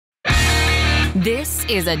This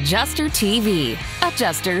is Adjuster TV,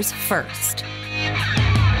 Adjusters First.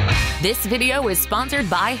 This video is sponsored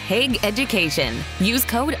by Hague Education. Use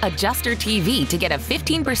code AdjusterTV to get a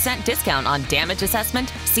 15% discount on damage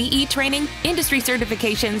assessment, CE training, industry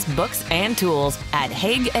certifications, books, and tools at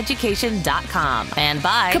hagueeducation.com. And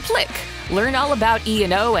by Kaplik. Learn all about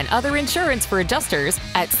E&O and other insurance for adjusters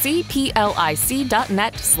at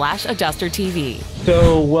cplic.net/AdjusterTV.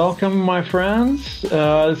 So welcome, my friends.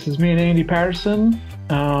 This is me and Andy Patterson.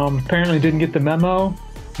 Apparently didn't get the memo.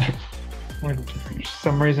 For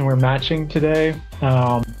some reason we're matching today.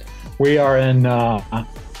 We are in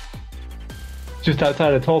just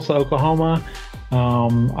outside of Tulsa, Oklahoma.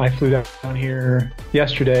 I flew down here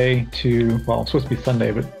yesterday to, well, it's supposed to be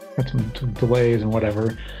Sunday, but had some delays and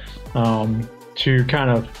whatever, to kind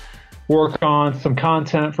of work on some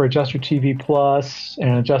content for Adjuster TV Plus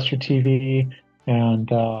and Adjuster TV and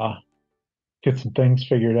get some things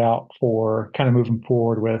figured out for kind of moving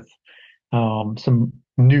forward with some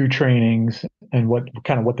new trainings and what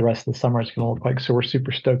the rest of the summer is going to look like. So we're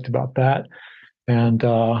super stoked about that. And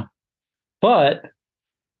but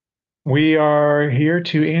we are here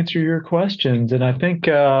to answer your questions. And I think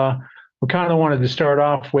we kind of wanted to start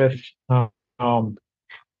off with a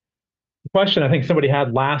question I think somebody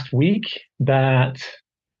had last week that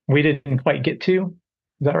we didn't quite get to.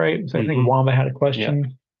 Is that right? So I think Wamba had a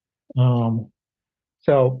question. Yeah.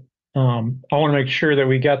 I want to make sure that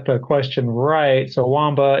we got the question right. So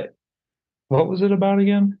Wamba, what was it about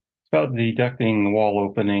again? It's about deducting wall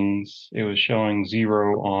openings. It was showing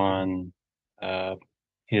 0 on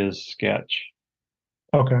his sketch.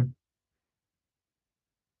 Okay.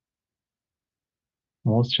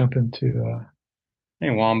 Well, let's jump into...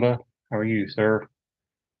 Hey, Wamba. How are you, sir?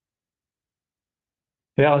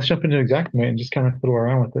 Yeah, let's jump into Xactimate and just kind of fiddle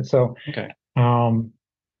around with it. So, okay.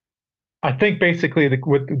 I think basically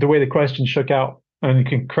the way the question shook out, and you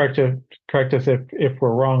can correct us if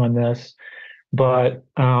we're wrong on this, but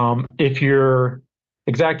if your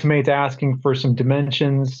Xactimate's asking for some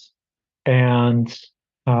dimensions and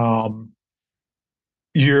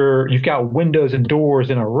you've got windows and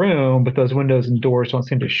doors in a room, but those windows and doors don't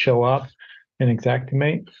seem to show up in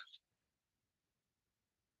Xactimate.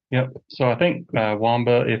 Yep. So I think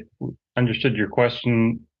Wamba, if understood your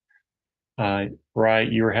question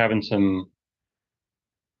right, you were having some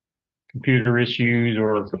computer issues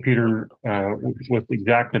or computer with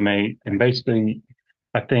Xactimate, and basically,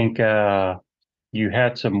 I think you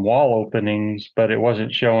had some wall openings, but it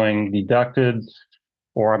wasn't showing deducted,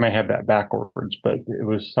 or I may have that backwards, but it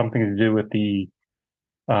was something to do with the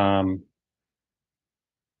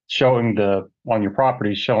showing on your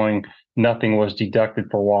property, showing nothing was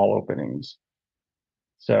deducted for wall openings.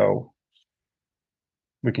 So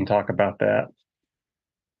we can talk about that.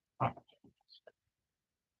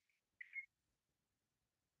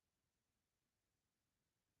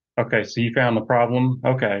 Okay, so you found the problem.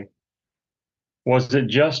 Okay. Was it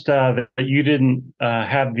just that you didn't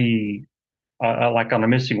have the, like on a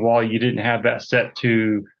missing wall, you didn't have that set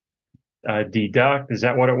to deduct? Is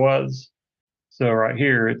that what it was? So right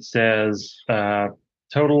here it says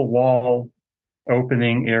total wall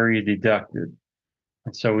opening area deducted.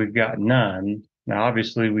 And so we've got none. Now,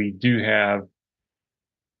 obviously, we do have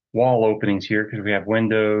wall openings here because we have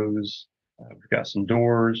windows, we've got some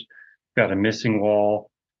doors, we've got a missing wall.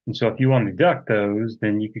 And so if you want to deduct those,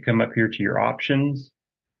 then you could come up here to your options,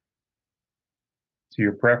 to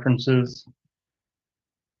your preferences,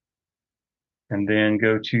 and then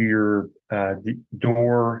go to your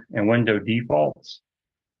door and window defaults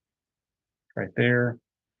right there.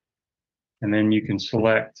 And then you can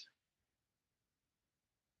select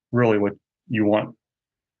really what you want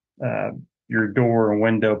your door and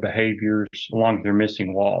window behaviors along with their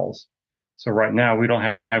missing walls. So right now we don't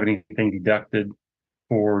have anything deducted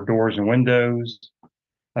for doors and windows.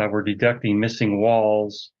 We're deducting missing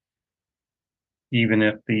walls even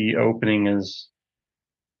if the opening is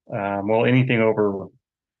well, anything over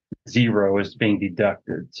 0 is being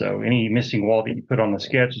deducted. So any missing wall that you put on the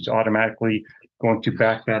sketch is automatically going to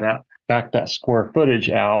back that square footage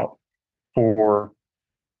out for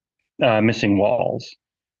missing walls.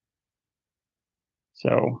 So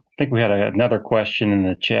I think we had another question in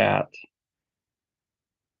the chat.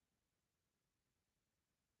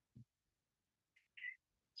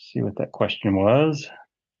 Let's see what that question was.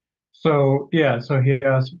 So yeah, so he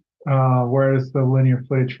asked, where is the linear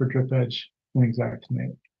footage for drip edge in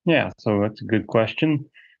Xactimate? Yeah, so that's a good question.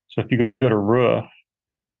 So if you go to roof,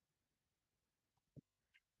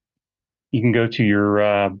 you can go to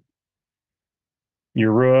your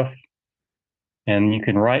roof, and you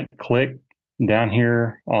can right click down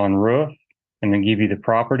here on roof and then give you the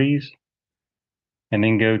properties. and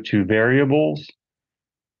then go to variables.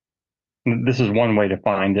 This is one way to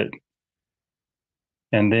find it.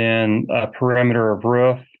 And then a perimeter of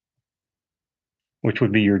roof, which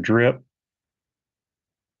would be your drip.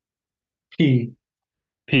 P.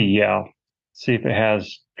 Yeah. See if it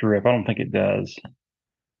has drip. I don't think it does.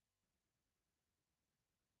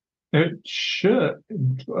 It should.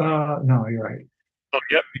 No, you're right. Oh,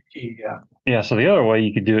 yep. P, yeah. Yeah, so the other way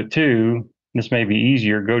you could do it too, this may be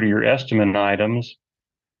easier, go to your estimate items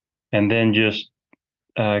and then just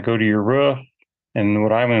go to your roof. And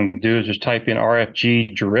what I'm going to do is just type in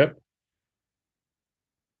RFG drip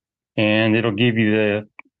and it'll give you the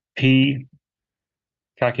P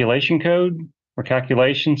calculation code or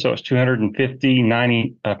calculation. So it's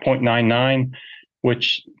 250.99,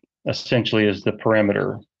 which essentially is the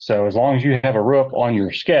perimeter. So as long as you have a roof on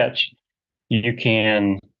your sketch, you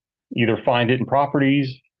can either find it in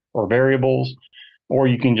properties or variables, or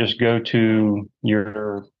you can just go to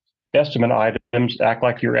your estimate items, act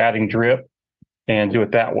like you're adding drip, and do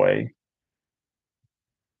it that way.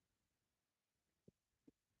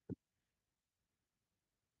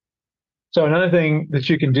 So another thing that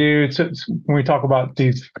you can do, so when we talk about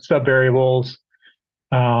these sub-variables,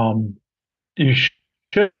 you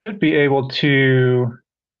should be able to,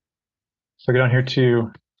 so go down here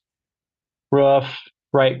to roof,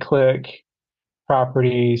 right-click,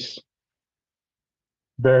 properties,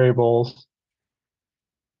 variables.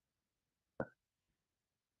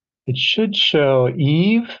 It should show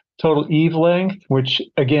EAVE, total EAVE length, which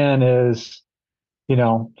again is,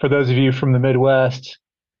 for those of you from the Midwest,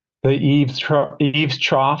 the EAVE's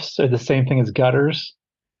troughs are the same thing as gutters.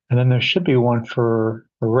 And then there should be one for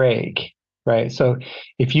a rake, right? So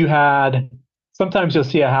if you had, sometimes you'll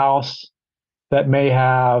see a house that may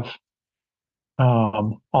have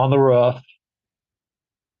on the roof,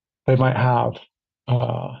 they might have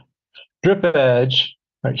drip edge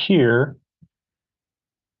right here,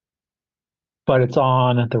 but it's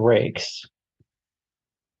on the rakes.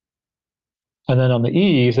 And then on the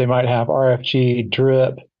eaves, they might have RFG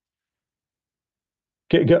drip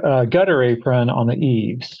gutter apron on the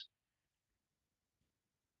eaves.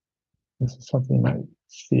 This is something you might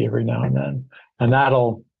see every now and then. And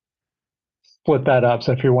that'll split that up.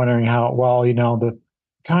 So if you're wondering how, well, the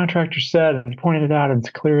contractor said and pointed it out, and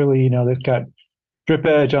it's clearly, they've got drip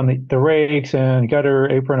edge on the rakes and gutter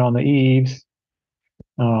apron on the eaves.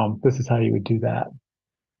 This is how you would do that.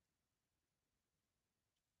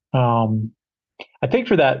 I think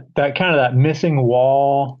for that kind of that missing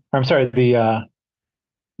wall, I'm sorry, the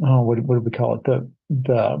what do we call it?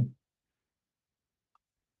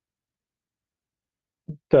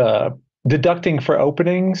 The deducting for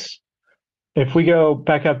openings. If we go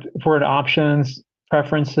back up for options,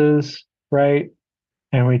 preferences, right?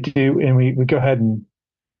 And we go ahead and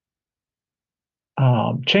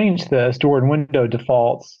change this door and window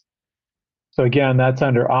defaults. So again, that's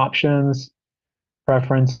under options,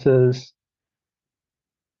 preferences,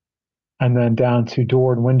 and then down to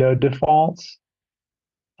door and window defaults.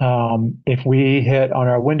 If we hit on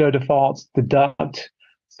our window defaults, deduct,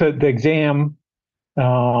 so the exam,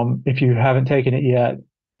 if you haven't taken it yet,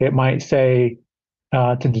 it might say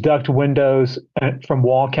to deduct windows from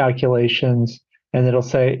wall calculations, and it'll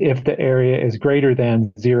say if the area is greater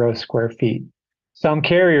than 0 square feet. Some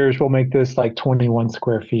carriers will make this like 21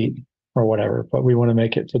 square feet or whatever, but we want to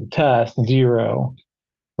make it for the test 0,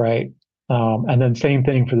 right? And then same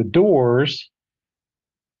thing for the doors,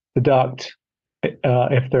 deduct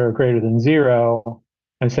if they're greater than 0,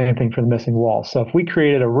 and same thing for the missing wall. So if we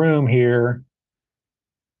created a room here,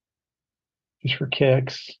 just for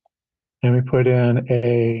kicks, and we put in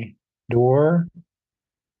a door,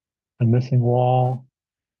 a missing wall,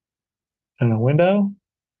 and a window,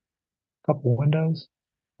 a couple windows,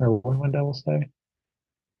 or one window, we'll say,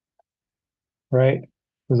 right?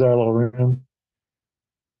 This is our little room.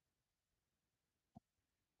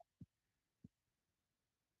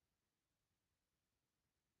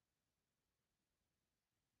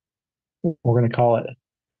 We're going to call it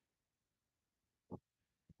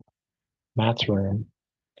Matt's room.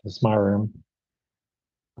 It's my room.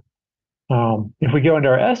 If we go into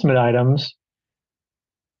our estimate items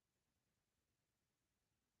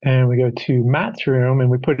and we go to Matt's room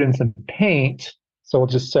and we put in some paint, so we'll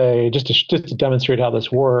just say, just to demonstrate how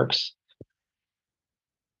this works,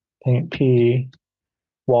 paint P,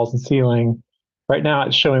 walls and ceiling. Right now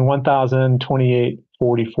it's showing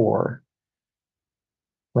 1,028.44,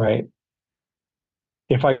 right?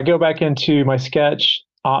 If I go back into my sketch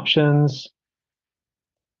options,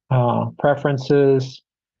 preferences,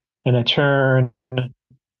 and I turn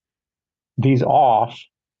these off,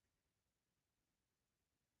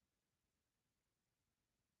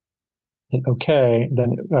 hit OK,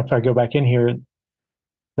 then if I go back in here,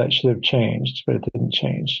 that should have changed, but it didn't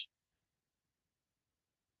change.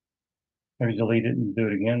 Maybe delete it and do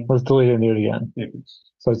it again. Let's delete it and do it again.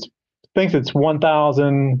 So it thinks it's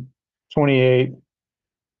 1,028.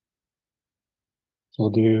 So we'll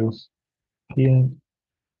do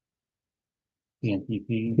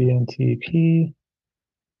BNTP.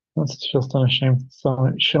 That's just on a shame,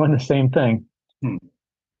 showing the same thing.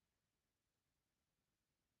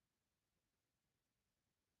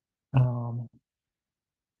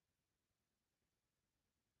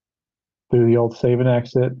 Do the old save and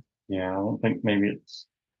exit. Yeah, I don't think maybe it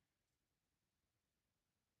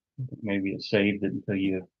saved it until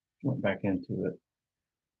you went back into it.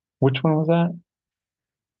 Which one was that?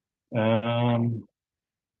 Was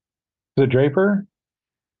it Draper?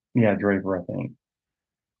 Yeah, Draper, I think.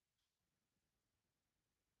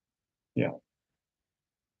 Yeah.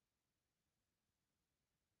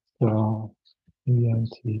 So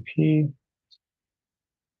ENTP.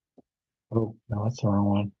 Oh, no, that's the wrong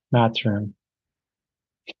one. Matt's room.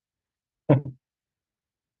 I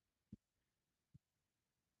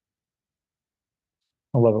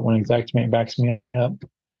love it when Xactimate backs me up.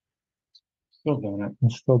 Still doing it.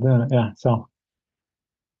 It's still doing it, yeah. So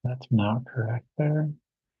that's not correct there.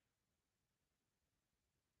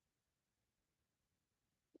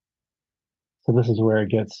 So this is where it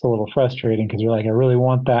gets a little frustrating because you're like, I really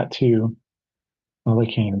want that too. Well, they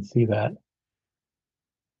can't even see that.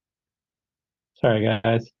 Sorry,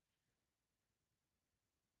 guys.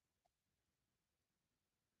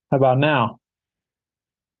 How about now?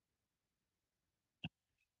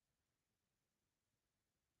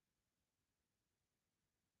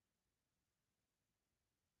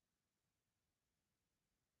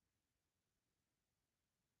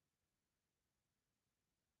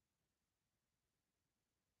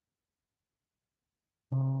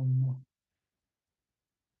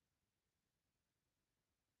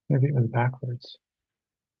 Maybe it was backwards.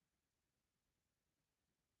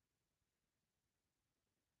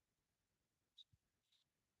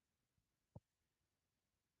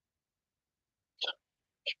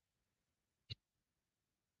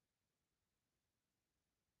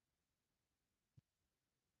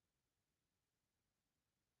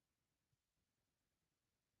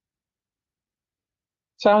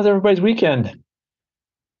 So how was everybody's weekend?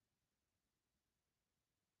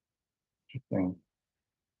 Interesting.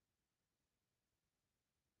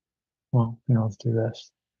 Well, let's do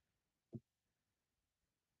this.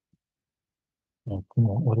 Well,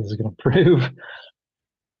 what is it going to prove?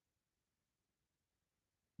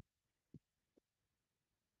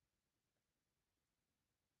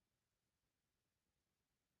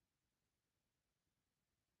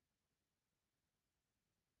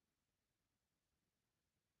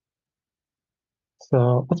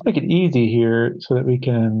 So let's make it easy here so that we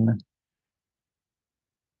can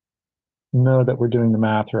know that we're doing the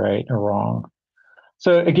math right or wrong.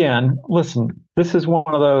 So again, listen, this is one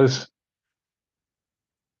of those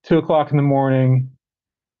 2 o'clock in the morning,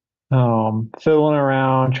 fiddling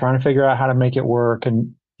around, trying to figure out how to make it work.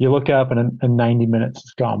 And you look up and 90 minutes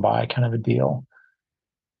has gone by, kind of a deal.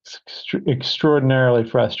 It's extraordinarily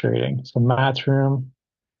frustrating. So Matt's room,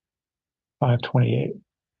 528.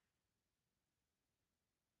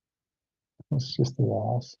 That's just the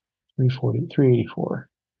walls, 384.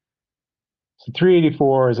 So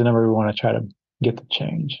 384 is the number we want to try to get the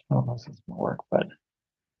change. I don't know if this is going to work, but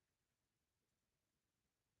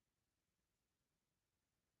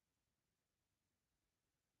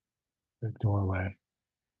big doorway.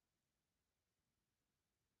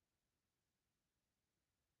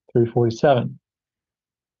 347.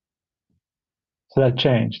 So that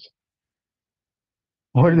changed.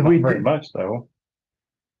 What did we do? Not very much, though.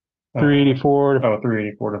 384 to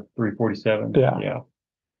 384 to 347. Yeah.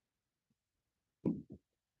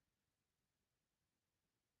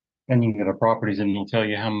 And you can go to properties and it'll tell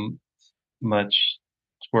you how much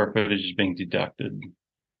square footage is being deducted.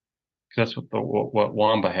 Because that's what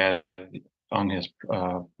Wamba had on his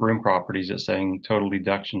room properties. It's saying total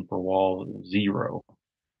deduction for wall 0.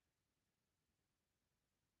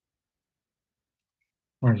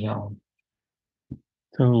 Where's that one?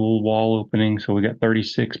 Total wall opening. So we got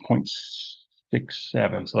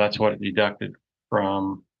 36.67. So that's what it deducted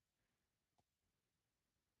from.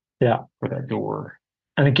 Yeah. For that door.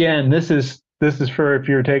 And again, this is for if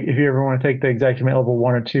you ever want to take the Xactimate level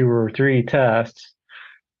 1 or 2 or 3 tests.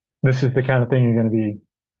 This is the kind of thing you're going to be,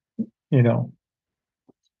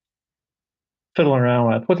 fiddling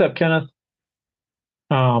around with. What's up, Kenneth?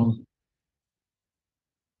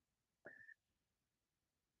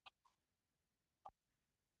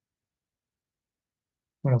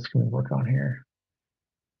 What else can we work on here?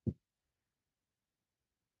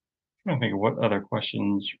 I think of what other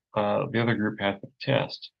questions the other group had for the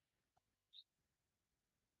test.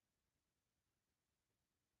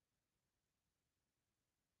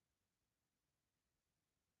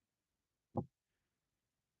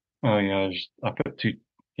 Oh yeah, I put two.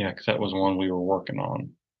 Yeah, because that was one we were working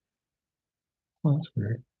on. Oh, that's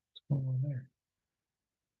weird. What's going on there?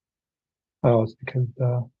 Oh, it's because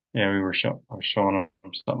Yeah, I was showing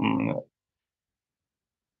them something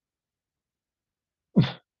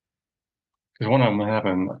because one of them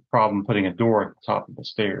having a problem putting a door at the top of the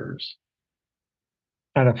stairs.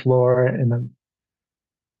 on a floor and then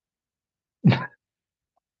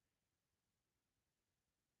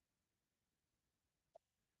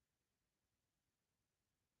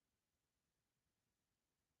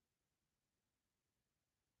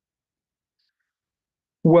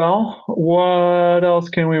well, what else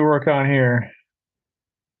can we work on here?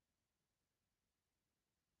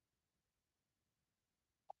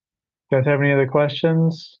 You guys have any other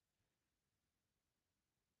questions?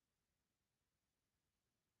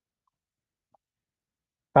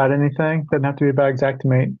 About anything? Doesn't have to be about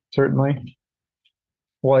Xactimate, certainly.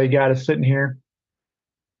 While you got us sitting here.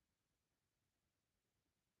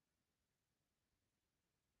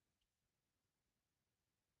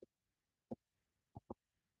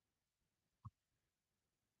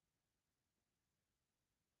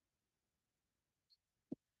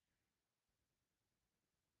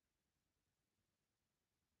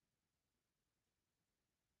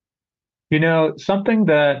 You know, something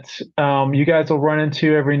that you guys will run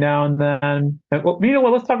into every now and then. Well, you know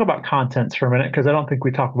what? Let's talk about contents for a minute because I don't think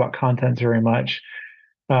we talk about contents very much.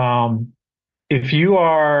 If you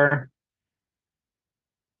are,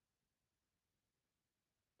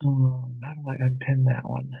 how do I unpin that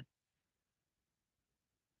one?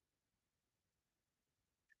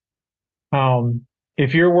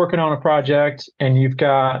 If you're working on a project and you've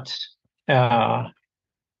got, uh,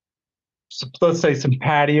 let's say, some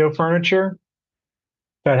patio furniture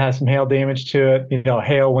that has some hail damage to it, you know,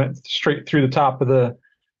 hail went straight through the top of the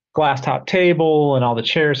glass top table, and all the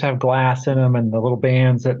chairs have glass in them, and the little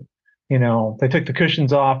bands that, you know, they took the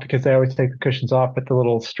cushions off because they always take the cushions off, but the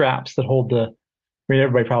little straps that hold the, I mean,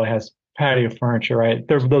 everybody probably has patio furniture, right?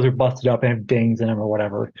 Those are busted up and have dings in them or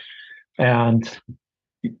whatever. And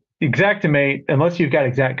Xactimate, unless you've got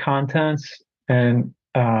exact contents, and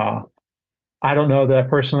I don't know that I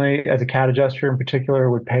personally, as a CAD adjuster in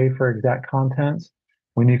particular, would pay for exact contents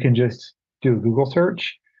when you can just do a Google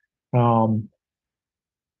search.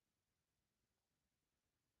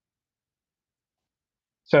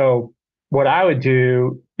 So what I would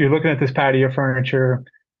do, you're looking at this patio furniture,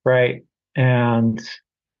 right? And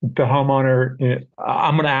the homeowner, you know,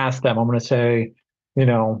 I'm going to ask them, I'm going to say, you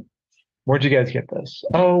know, where'd you guys get this?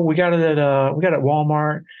 Oh, we got it at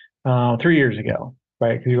Walmart 3 years ago,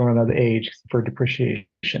 right? Because you don't know the age for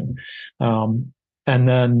depreciation. And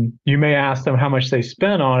then you may ask them how much they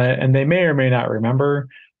spent on it, and they may or may not remember.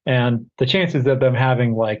 And the chances of them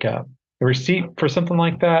having like a receipt for something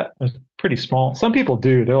like that is pretty small. Some people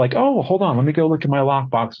do. They're like, oh, hold on, let me go look at my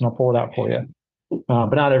lockbox and I'll pull it out for you.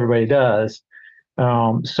 But not everybody does.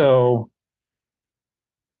 So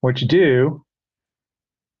what you do,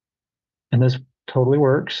 and this totally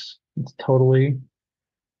works. It's totally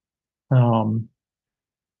um,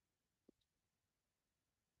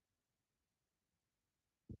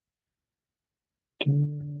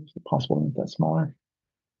 is it possible to make that smaller?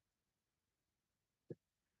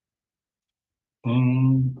 I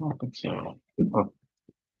don't think so. Oh,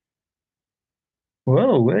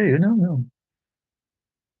 Whoa, wait, no, no.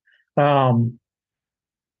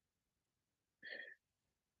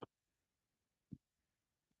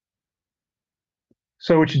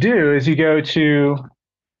 So what you do is you go to,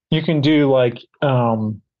 you can do like, if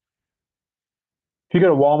you go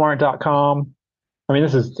to walmart.com, I mean,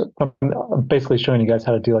 this is, I'm basically showing you guys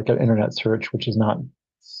how to do like an internet search, which is not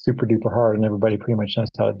super duper hard and everybody pretty much knows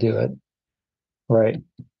how to do it, right?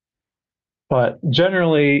 But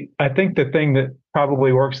generally, I think the thing that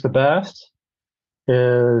probably works the best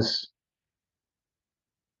is,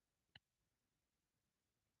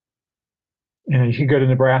 you know, you could go to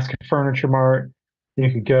Nebraska Furniture Mart, you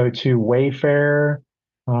could go to Wayfair,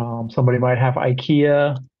 somebody might have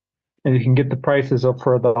IKEA, and you can get the prices up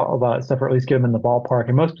for all that stuff, or at least get them in the ballpark.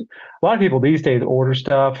 And a lot of people these days order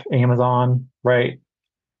stuff Amazon, right?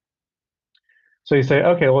 So you say,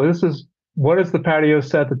 okay, well, what is the patio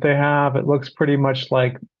set that they have? It looks pretty much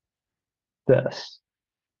like this,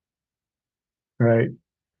 right?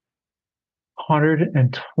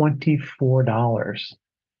 $124.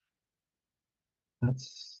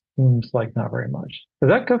 That's Seems like not very much. Does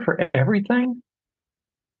that go for everything?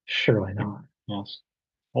 Surely not. Yes.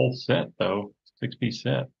 Whole set though, 6-piece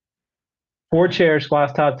set. 4 chairs,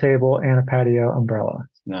 glass top table, and a patio umbrella.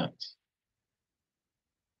 It's nuts.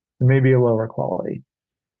 Maybe a lower quality.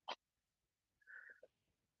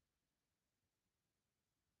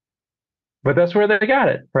 But that's where they got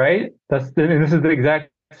it, right? And this is the exact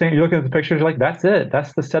same. You look at the pictures, you're like, that's it.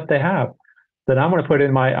 That's the set they have. Then I'm going to put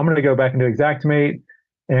in I'm going to go back into Xactimate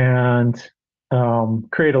and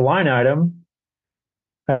create a line item.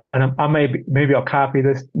 And maybe I'll copy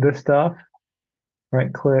this stuff,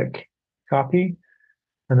 right click, copy,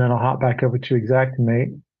 and then I'll hop back over to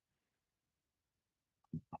Xactimate.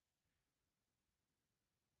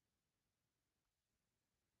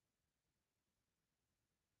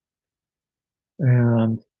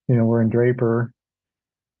 And, we're in Draper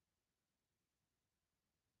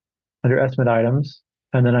under estimate items.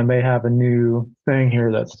 And then I may have a new thing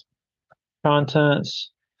here that's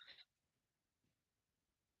contents.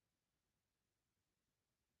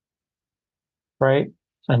 Right.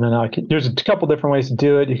 And then there's a couple different ways to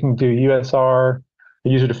do it. You can do USR, a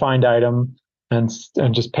user defined item, and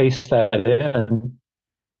just paste that in.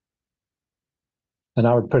 And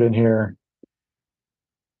I would put in here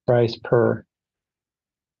price per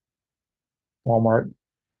Walmart.com,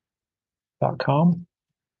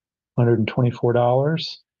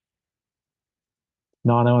 $124,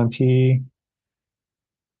 non-OMP.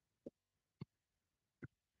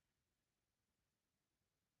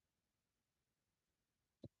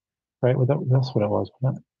 Right, that's what it was,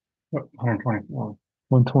 wasn't it? 124.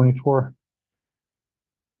 124.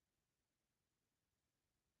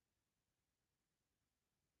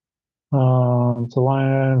 It's a line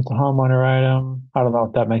item, it's a homeowner item. I don't know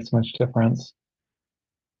if that makes much difference.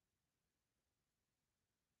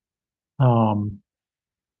 I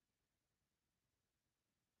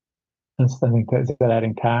think that's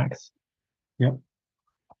adding tax. Yep.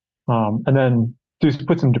 And then just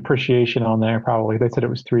put some depreciation on there. Probably they said it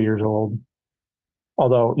was 3 years old.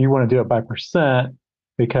 Although you want to do it by percent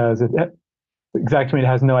because Xactimate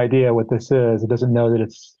has no idea what this is. It doesn't know that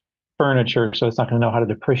it's furniture, so it's not going to know how to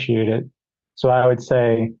depreciate it. So I would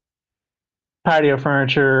say patio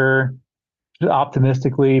furniture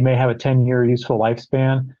optimistically may have a 10-year useful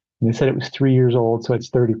lifespan. And they said it was 3 years old, so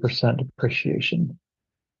it's 30% depreciation.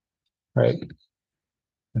 Right?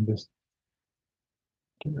 And just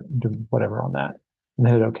do whatever on that and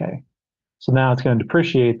hit OK. So now it's going to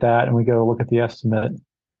depreciate that, and we go look at the estimate.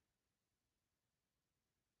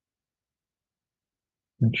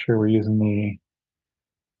 Make sure we're using the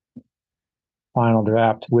final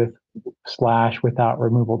draft with / without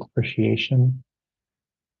removal depreciation.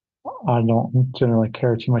 I don't generally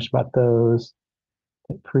care too much about those.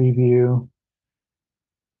 Hit preview.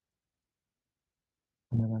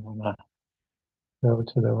 And then I'm going to go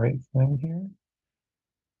to the right thing here.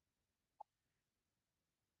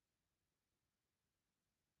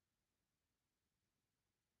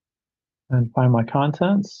 And find my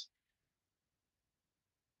contents.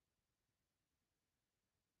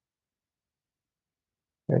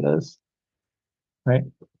 There it is. Right.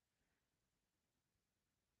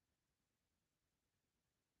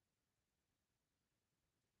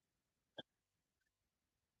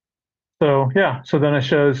 So yeah, so then it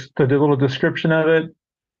shows the little description of it,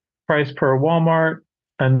 price per Walmart,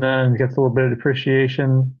 and then it gets a little bit of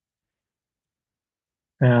depreciation.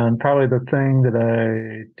 And probably the thing that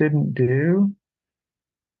I didn't do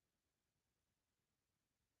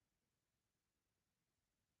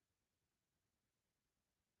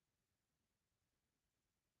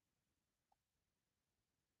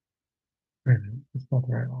it's not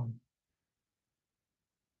the right one.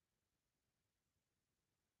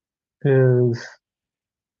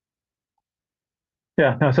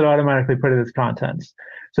 Yeah, no, so it automatically put it as contents.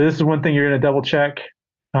 So this is one thing you're going to double check.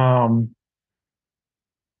 Let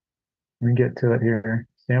me get to it here.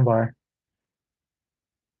 Stand by.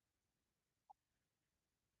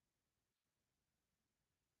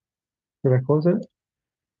 Did I close it?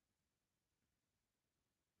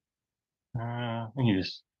 I think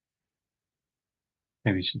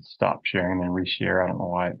maybe you should stop sharing and reshare. I don't know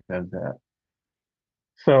why it does that.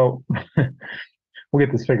 So we'll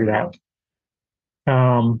get this figured out.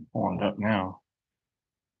 Pulling it up now.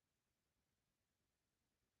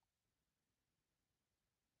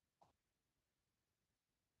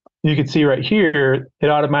 You can see right here,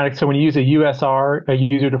 so when you use a USR, a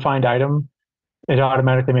user defined item, it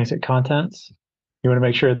automatically makes it contents. You want to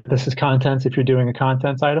make sure that this is contents if you're doing a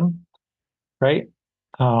contents item, right?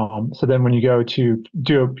 So then when you go to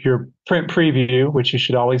do your print preview, which you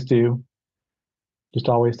should always do, just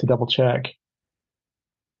always to double check,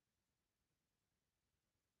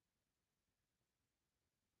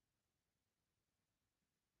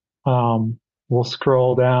 we'll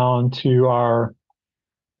scroll down to our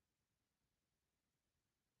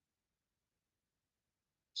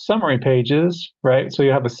summary pages, right? So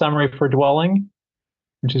you have a summary for dwelling,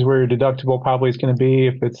 which is where your deductible probably is going to be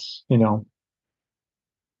if it's,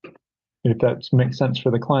 if that makes sense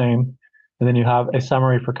for the claim. And then you have a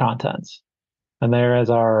summary for contents. And there is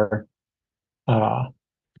our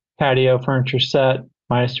patio furniture set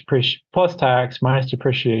minus plus tax minus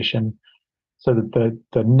depreciation. So that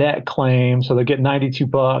the net claim, so they get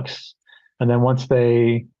 $92. And then once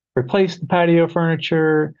they replace the patio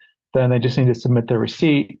furniture, then they just need to submit their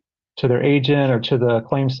receipt to their agent or to the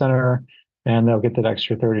claim center, and they'll get that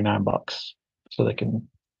extra $39. So they can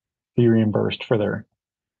be reimbursed for their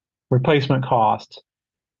replacement cost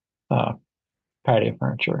patio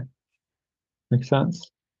furniture. Make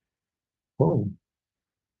sense? Whoa.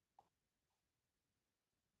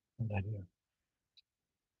 What did I do?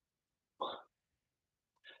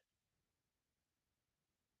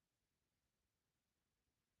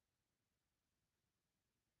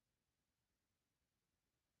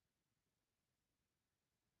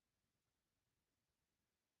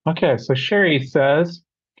 Okay, so Sherry says,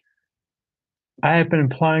 I have been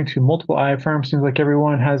applying to multiple IA firms. Seems like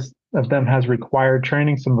everyone of them has required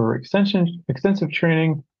training, some are extensive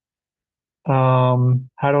training. How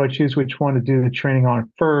do I choose which one to do the training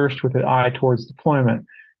on first with an eye towards deployment?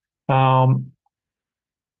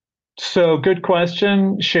 So good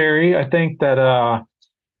question, Sherry. I think that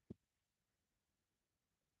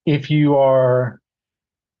if you are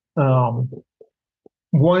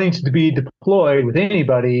wanting to be deployed with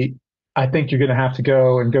anybody, I think you're going to have to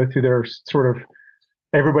go through their sort of,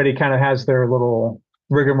 everybody kind of has their little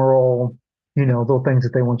rigmarole, little things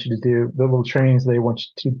that they want you to do, the little trainings they want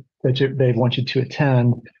you to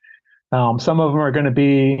attend. Some of them are going to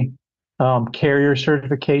be carrier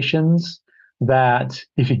certifications that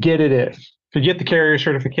if you get the carrier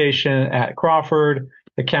certification at Crawford,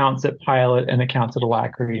 it counts at Pilot and it counts at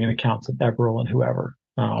Alacrity and it counts at Eberl and whoever.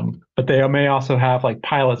 But they may also have, like,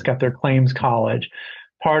 Pilot's got their claims college.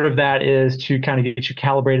 Part of that is to kind of get you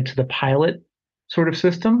calibrated to the Pilot sort of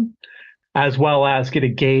system, as well as get a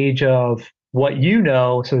gauge of what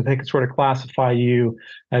so that they can sort of classify you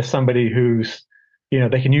as somebody who's,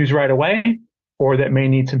 they can use right away, or that may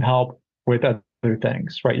need some help with other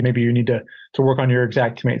things, right? Maybe you need to work on your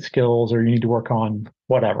Xactimate skills, or you need to work on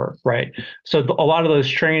whatever, right? So a lot of those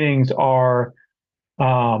trainings are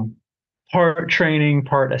part training,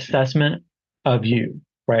 part assessment of you,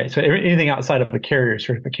 right? So anything outside of a carrier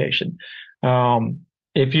certification.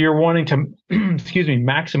 If you're wanting to,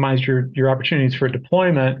 maximize your opportunities for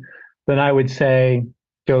deployment, then I would say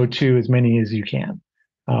go to as many as you can.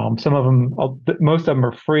 Some of them, most of them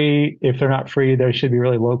are free. If they're not free, they should be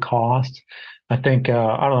really low cost. I think,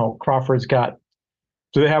 I don't know, Crawford's do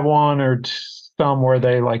they have one or some where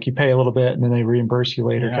they, like, you pay a little bit and then they reimburse you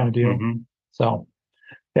later, kind of deal? Mm-hmm. So,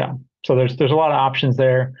 yeah. So there's a lot of options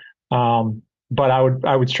there. But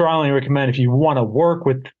I would strongly recommend, if you want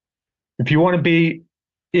to be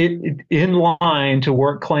in line to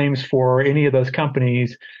work claims for any of those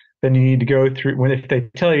companies, then you need to go through, if they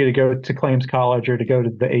tell you to go to claims college or to go to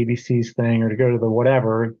the ABCs thing or to go to the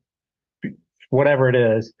whatever it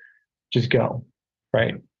is, just go,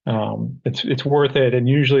 right? It's worth it. And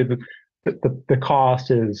usually the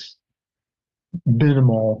cost is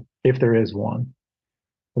minimal if there is one.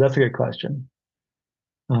 But that's a good question.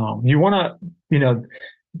 You want to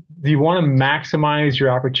maximize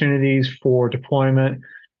your opportunities for deployment.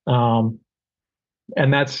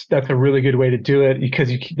 And that's a really good way to do it, because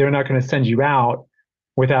they're not going to send you out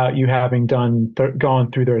without you having gone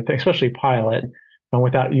through their thing, especially Pilot, and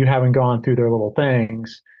without you having gone through their little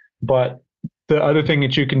things. But the other thing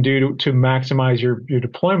that you can do to maximize your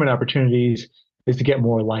deployment opportunities is to get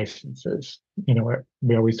more licenses.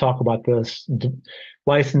 We always talk about this.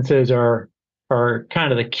 Licenses are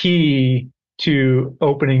kind of the key to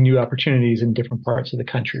opening new opportunities in different parts of the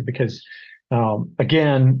country, because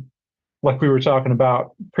again, like we were talking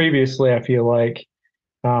about previously, I feel like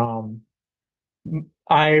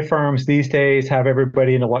IA firms these days have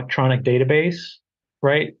everybody in an electronic database,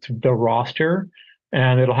 right? The roster,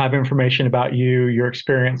 and it'll have information about you, your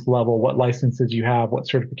experience level, what licenses you have, what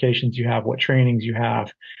certifications you have, what trainings you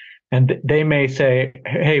have. And they may say,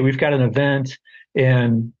 hey, we've got an event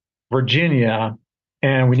in Virginia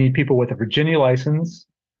and we need people with a Virginia license,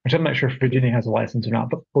 which I'm not sure if Virginia has a license or not,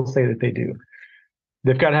 but we'll say that they do.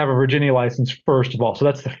 They've got to have a Virginia license first of all. So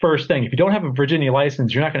that's the first thing. If you don't have a Virginia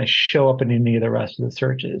license, you're not going to show up in any of the rest of the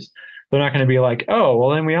searches. They're not going to be like, oh, well,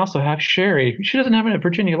 then we also have Sherry. She doesn't have a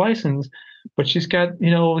Virginia license, but she's got,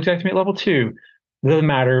 Xactimate level 2. It doesn't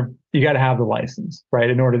matter. You got to have the license, right?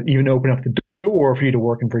 In order to even open up the door for you to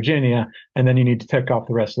work in Virginia, and then you need to tick off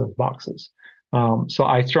the rest of those boxes. So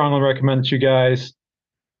I strongly recommend that you guys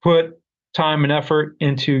put time and effort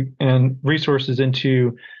into and resources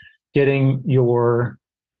into getting your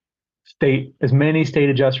as many state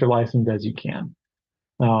adjuster licenses as you can,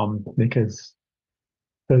 because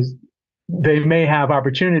they may have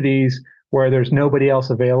opportunities where there's nobody else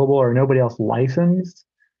available or nobody else licensed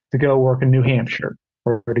to go work in New Hampshire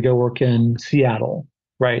or to go work in Seattle,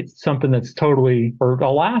 right? Something that's totally, or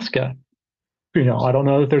Alaska. I don't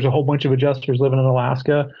know that there's a whole bunch of adjusters living in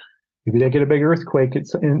Alaska. Maybe they get a big earthquake.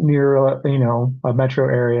 It's near, a metro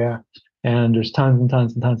area, and there's tons and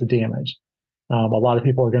tons and tons of damage. A lot of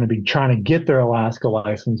people are going to be trying to get their Alaska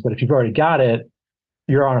license, but if you've already got it,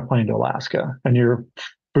 you're on a plane to Alaska and you're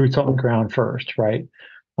boots on the ground first, right?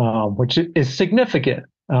 Which is significant.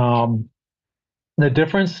 The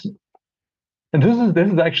difference, and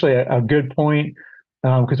this is actually a good point,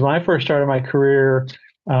 because when I first started my career,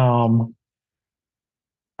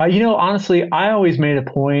 honestly, I always made a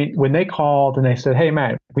point when they called and they said, "Hey,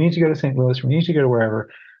 Matt, we need to go to St. Louis. We need to go to wherever."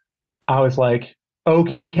 I was like,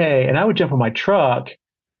 "Okay," and I would jump on my truck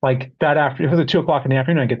like that after. If it was at 2 o'clock in the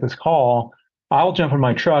afternoon, I get this call. I'll jump in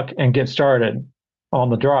my truck and get started on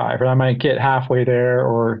the drive, and I might get halfway there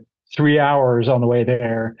or 3 hours on the way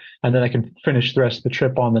there, and then I can finish the rest of the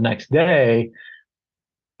trip on the next day.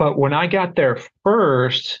 But when I got there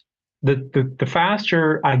first, the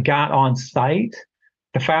faster I got on site,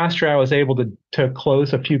 the faster I was able to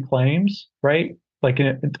close a few claims, right? Like,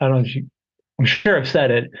 I don't know if I'm sure I've said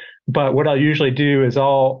it, but what I'll usually do is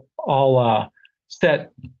I'll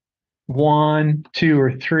set 1, 2,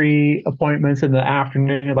 or 3 appointments in the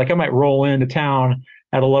afternoon. Like I might roll into town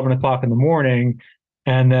at 11 o'clock in the morning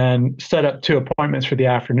and then set up 2 appointments for the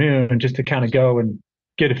afternoon just to kind of go and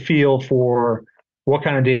get a feel for what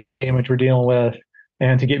kind of damage we're dealing with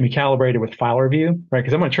and to get me calibrated with file review, right?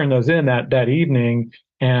 Because I'm going to turn those in that evening,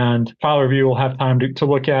 and file review will have time to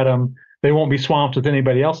look at them. They won't be swamped with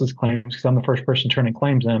anybody else's claims because I'm the first person turning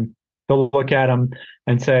claims in. They'll look at them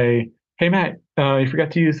and say, "Hey, Matt, you forgot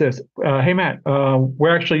to use this. Hey, Matt,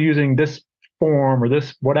 we're actually using this form or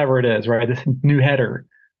this whatever it is, right? This new header,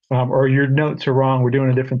 or your notes are wrong. We're doing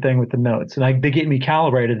a different thing with the notes." And they get me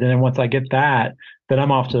calibrated. And then once I get that, then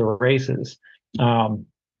I'm off to the races.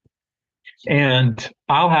 And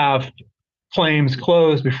I'll have claims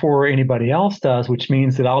closed before anybody else does, which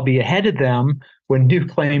means that I'll be ahead of them when new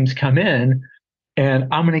claims come in, and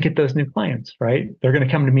I'm going to get those new claims, right? They're going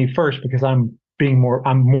to come to me first because I'm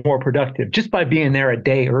more productive just by being there a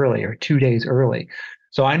day early or 2 days early.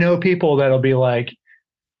 So I know people that'll be like,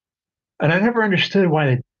 and I never understood why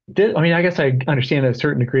they did. I mean, I guess I understand to a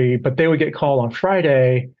certain degree, but they would get called on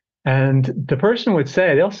Friday, and the person would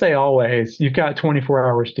say, they'll say always, "You've got 24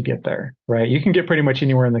 hours to get there," right? You can get pretty much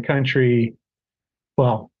anywhere in the country.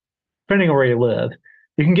 Well, depending on where you live,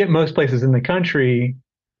 you can get most places in the country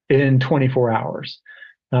in 24 hours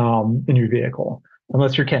in your vehicle,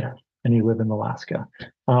 unless you're Kenneth and you live in Alaska.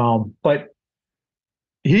 But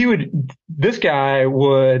this guy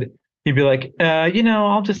would, he'd be like, I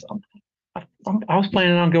was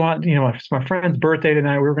planning on going out, it's my friend's birthday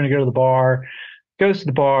tonight. We were going to go to the bar. Goes to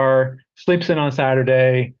the bar, sleeps in on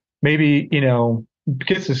Saturday, maybe,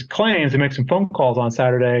 gets his claims and makes some phone calls on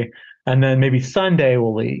Saturday, and then maybe Sunday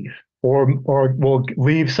we'll leave, or we'll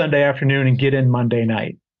leave Sunday afternoon and get in Monday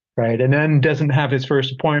night, right? And then doesn't have his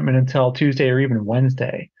first appointment until Tuesday or even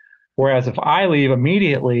Wednesday. Whereas if I leave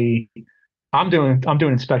immediately, I'm doing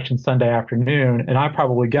inspections Sunday afternoon, and I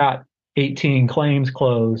probably got 18 claims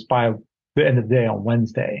closed by the end of the day on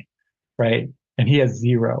Wednesday, right? And he has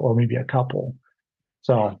 0 or maybe a couple.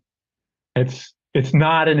 So it's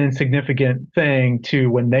not an insignificant thing to,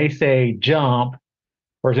 when they say jump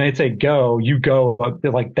or when they say go, you go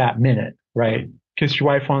like that minute, right? Kiss your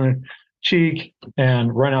wife on the cheek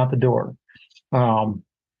and run out the door.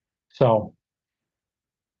 So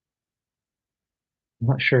I'm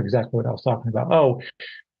not sure exactly what I was talking about. Oh,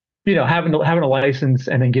 having a license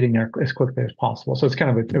and then getting there as quickly as possible. So it's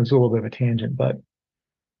it was a little bit of a tangent, but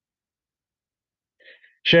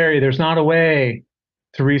Sherry, there's not a way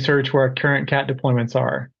to research where current cat deployments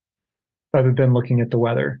are other than looking at the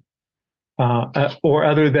weather, or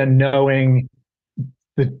other than knowing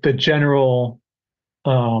the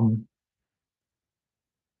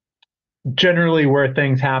generally where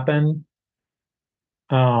things happen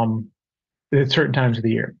at certain times of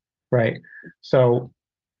the year, right? So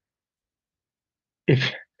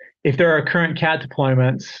if there are current cat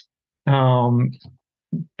deployments,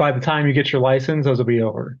 by the time you get your license, those will be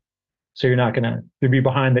over. So you'll be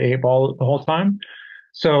behind the 8 ball the whole time.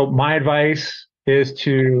 So my advice is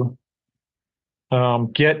to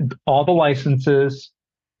get all the licenses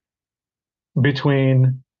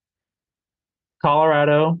between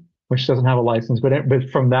Colorado, which doesn't have a license, but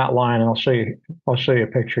from that line, and I'll show you a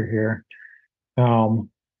picture here.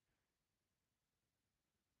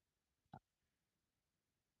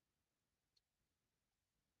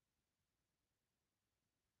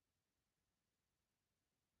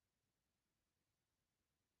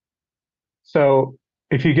 So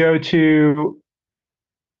if you go to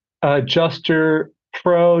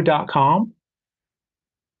AdjusterPro.com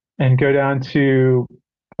and go down to,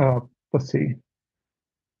 let's see,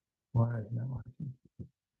 why is it not working?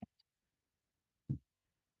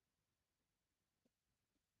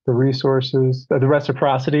 The resources, the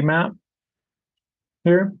reciprocity map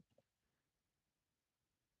here.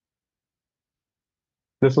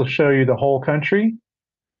 This will show you the whole country.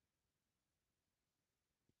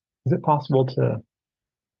 Is it possible to?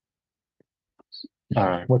 All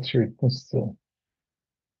right. What's the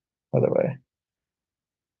other way?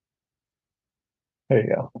 There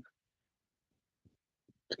you go.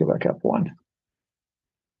 Let's go back up one.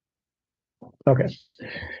 Okay.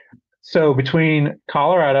 So between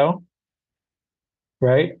Colorado,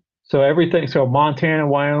 right? So everything, so Montana,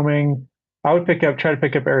 Wyoming, I would try to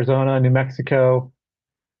pick up Arizona, New Mexico,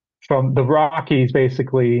 from the Rockies,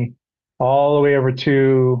 basically, all the way over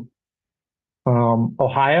to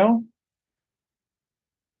Ohio,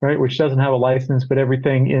 right? Which doesn't have a license, but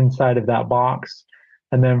everything inside of that box.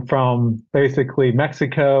 And then from basically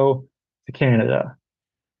Mexico to Canada.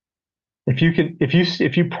 If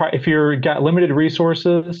you're got limited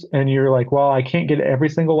resources and you're like, well, I can't get every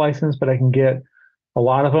single license, but I can get a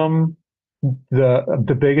lot of them,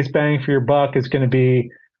 the biggest bang for your buck is going to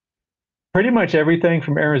be pretty much everything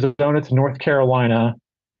from Arizona to North Carolina,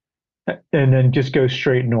 and then just go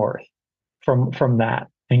straight north from that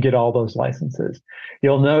and get all those licenses.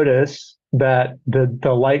 You'll notice that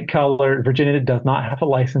the light colored Virginia does not have a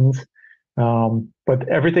license, but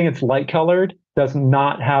everything that's light colored does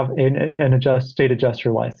not have an state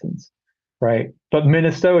adjuster license, right? But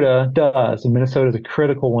Minnesota does, and Minnesota is a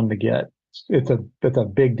critical one to get. It's a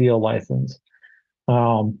big deal license.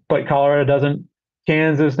 But Colorado doesn't.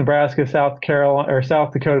 Kansas, Nebraska, South Carolina, or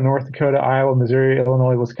South Dakota, North Dakota, Iowa, Missouri,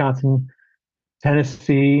 Illinois, Wisconsin,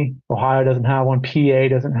 Tennessee, Ohio doesn't have one. PA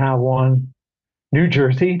doesn't have one. New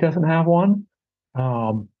Jersey doesn't have one.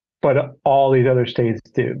 But all these other states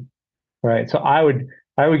do, right? So I would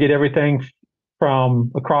get everything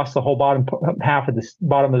from across the whole bottom half of the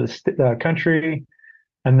bottom of the country,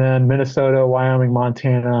 and then Minnesota, Wyoming,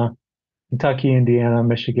 Montana, Kentucky, Indiana,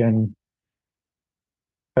 Michigan.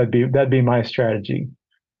 That'd be my strategy.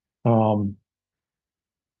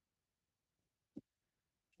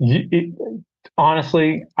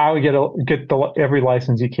 Honestly, I would get every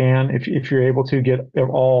license you can if you're able to get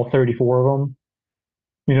all 34 of them.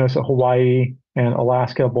 You know, so Hawaii and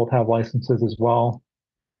Alaska both have licenses as well.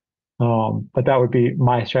 But that would be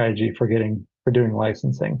my strategy for doing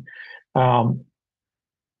licensing.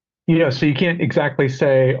 You know, so you can't exactly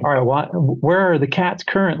say, all right, where are the cats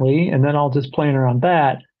currently? And then I'll just plan around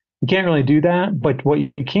that. You can't really do that. But what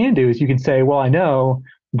you can do is you can say, well, I know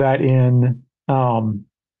that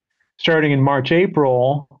starting in March,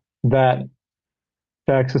 April, that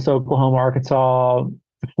Texas, Oklahoma, Arkansas,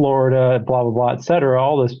 Florida, blah, blah, blah, et cetera,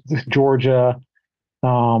 all this Georgia,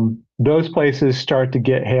 those places start to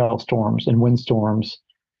get hailstorms and windstorms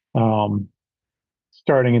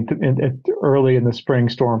starting early in the spring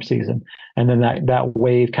storm season. And then that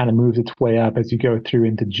wave kind of moves its way up as you go through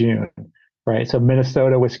into June, right? So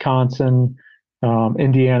Minnesota, Wisconsin,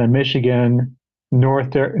 Indiana, Michigan, North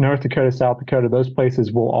Dakota, South Dakota, those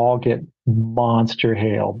places will all get monster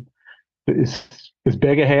hail. As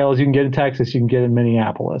big a hail as you can get in Texas, you can get in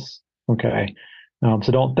Minneapolis. Okay.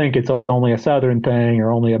 So don't think it's only a Southern thing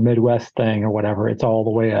or only a Midwest thing or whatever. It's all the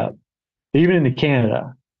way up, even into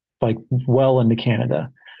Canada, like well into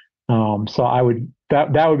Canada. So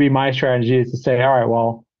that would be my strategy, is to say, all right,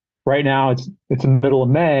 well, right now it's the middle of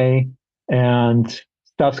May and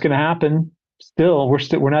stuff's going to happen. Still,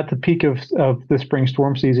 we're not at the peak of the spring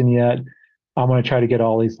storm season yet. I'm going to try to get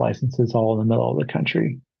all these licenses all in the middle of the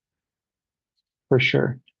country for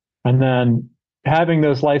sure. And then having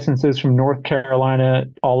those licenses from North Carolina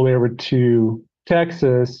all the way over to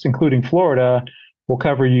Texas, including Florida, will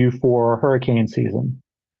cover you for hurricane season,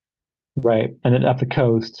 right? And then up the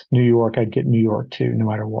coast, New York, I'd get New York too, no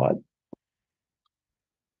matter what.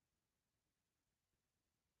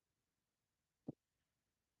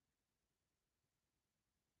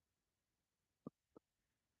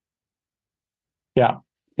 Yeah,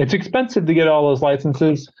 it's expensive to get all those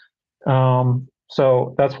licenses.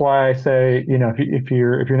 So that's why I say, if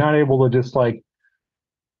you're not able to just like,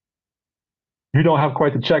 you don't have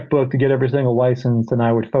quite the checkbook to get every single license, then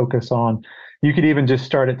I would focus on, you could even just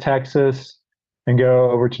start at Texas and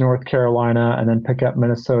go over to North Carolina and then pick up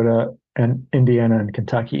Minnesota and Indiana and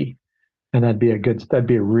Kentucky. And that'd be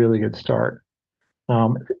a really good start.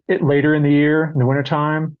 Later in the year, in the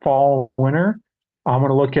wintertime, fall, winter, I'm going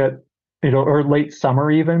to look at, or late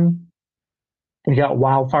summer even. You got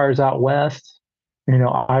wildfires out west,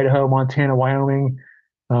 Idaho, Montana, Wyoming,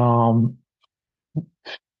 um,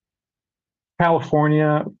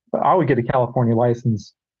 California. I would get a California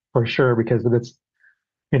license for sure because it's,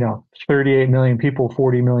 38 million people,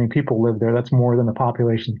 40 million people live there. That's more than the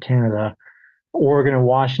population of Canada. Oregon and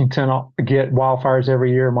Washington get wildfires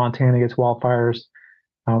every year. Montana gets wildfires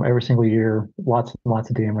every single year. Lots and lots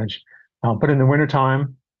of damage. But in the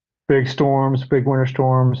wintertime, big storms, big winter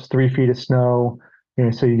storms, 3 feet of snow.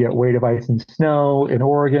 So you get weight of ice and snow in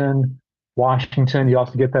Oregon, Washington. You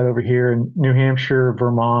also get that over here in New Hampshire,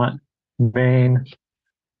 Vermont, Maine,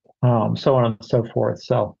 so on and so forth.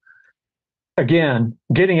 So again,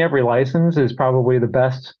 getting every license is probably the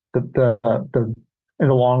best. The in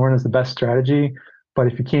the long run is the best strategy. But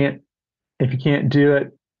if you can't do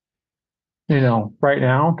it, right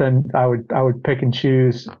now, then I would pick and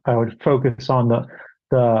choose. I would focus on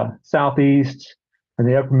the Southeast and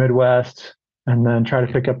the upper Midwest, and then try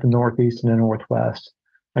to pick up the Northeast and the Northwest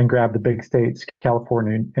and grab the big states,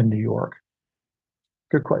 California and New York.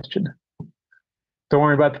 Good question. Don't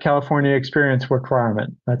worry about the California experience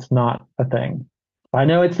requirement. That's not a thing. I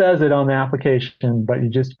know it says it on the application, but you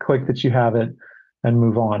just click that you have it and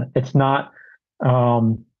move on. It's not, I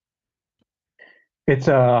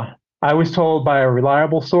was told by a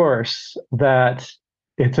reliable source that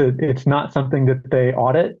it's not something that they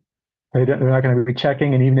audit. They're not going to be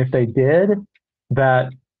checking. And even if they did,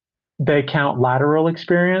 that they count lateral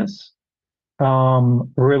experience,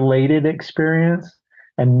 related experience,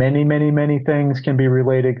 and many, many, many things can be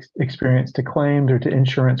related experience to claims or to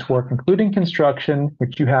insurance work, including construction,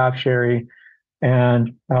 which you have, Sherry,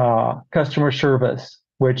 and customer service,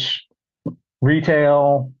 which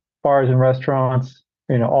retail, bars and restaurants,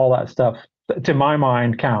 all that stuff, to my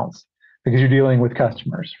mind, counts because you're dealing with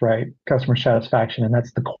customers, right? Customer satisfaction, and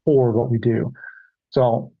that's the core of what we do.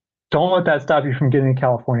 So don't let that stop you from getting a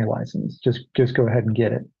California license. Just go ahead and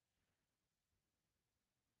get it.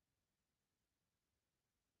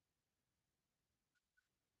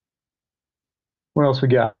 What else we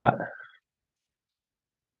got?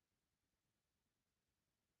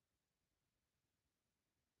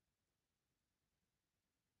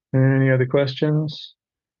 Any other questions?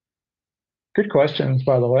 Good questions,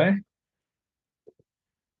 by the way.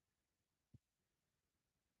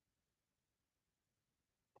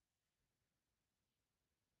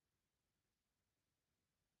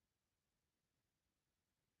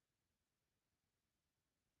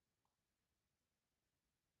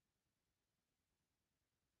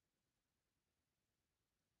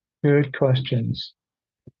 Good questions.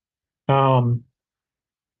 While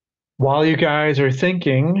you guys are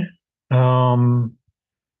thinking, I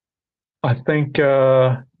think,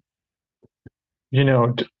 don't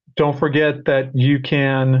forget that you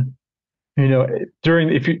can,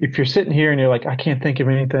 if you're sitting here and you're like, I can't think of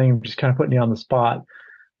anything, I'm just kind of putting you on the spot.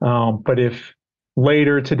 But if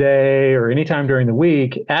later today or anytime during the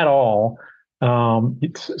week at all,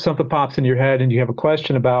 something pops in your head and you have a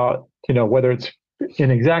question about, whether it's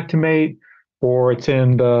in Xactimate or it's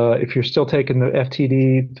in if you're still taking the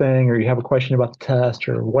FTD thing or you have a question about the test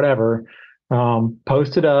or whatever,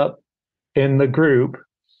 post it up in the group.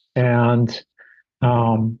 And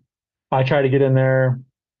I try to get in there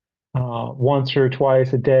once or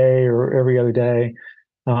twice a day or every other day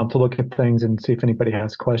to look at things and see if anybody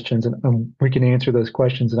has questions, and we can answer those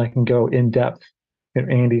questions. And I can go in depth.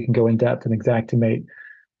 Andy can go in depth and Xactimate.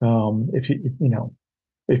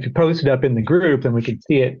 If you post it up in the group, then we can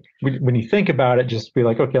see it. When you think about it, just be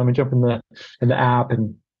like, okay, let me jump in the app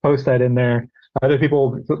and post that in there. Other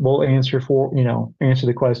people will answer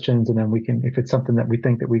the questions, and then we can, if it's something that we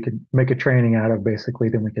think that we could make a training out of, basically,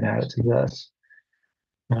 then we can add it to this.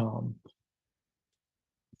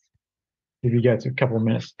 Give you guys a couple of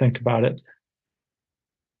minutes to think about it.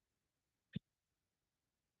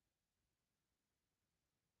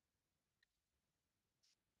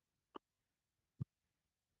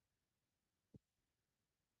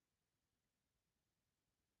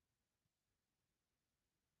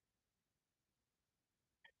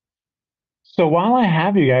 So while I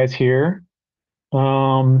have you guys here,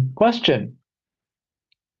 question.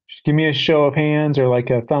 Just give me a show of hands or like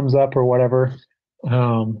a thumbs up or whatever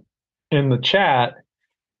in the chat.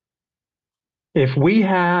 if we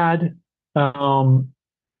had, um,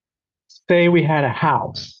 say we had a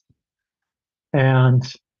house and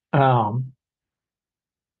um,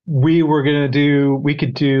 we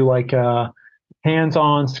could do like a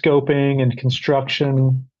hands-on scoping and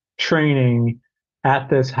construction training at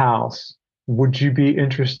this house. Would you be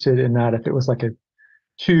interested in that if it was like a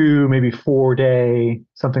 2, maybe 4 day,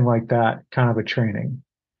 something like that, kind of a training?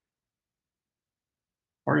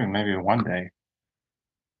 Or even maybe one day.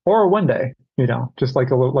 Or a 1 day, just like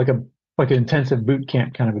like an intensive boot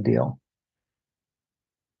camp kind of a deal.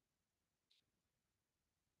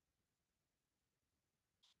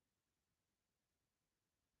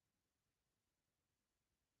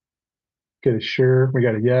 Get a sure. We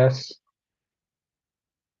got a yes.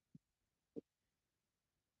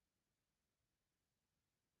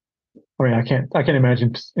 I mean, I can't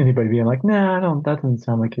imagine anybody being like, nah, I don't, that doesn't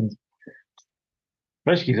sound like it's.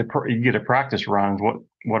 Basically, you get a practice run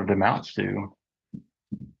what it amounts to.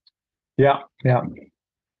 Yeah, yeah.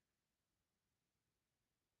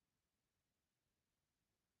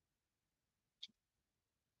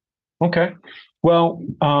 Okay. Well,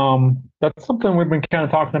 that's something we've been kind of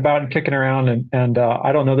talking about and kicking around, and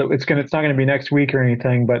I don't know that it's not gonna be next week or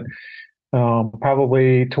anything, but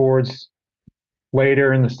probably towards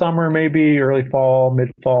later in the summer, maybe early fall,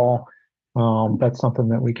 mid fall. That's something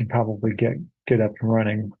that we can probably get up and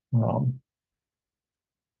running.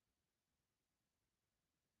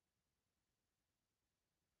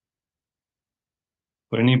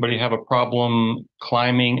 Would anybody have a problem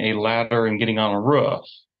climbing a ladder and getting on a roof?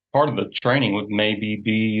 Part of the training would maybe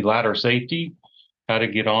be ladder safety, how to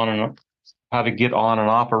get on and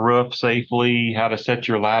off a roof safely, how to set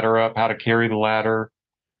your ladder up, how to carry the ladder,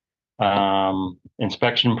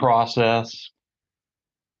 inspection process.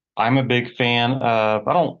 I'm a big fan of,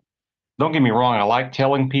 don't get me wrong, I like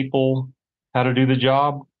telling people how to do the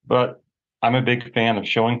job, but I'm a big fan of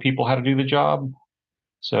showing people how to do the job.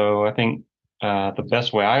 So I think the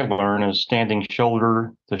best way I learn is standing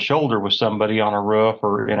shoulder to shoulder with somebody on a roof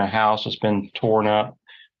or in a house that's been torn up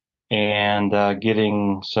and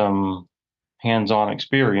getting some hands-on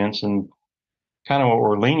experience. And kind of what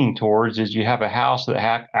we're leaning towards is you have a house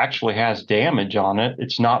that actually has damage on it.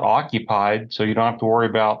 It's not occupied, so you don't have to worry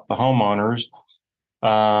about the homeowners.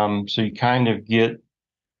 So you kind of get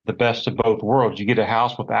the best of both worlds. You get a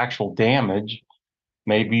house with actual damage.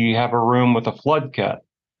 Maybe you have a room with a flood cut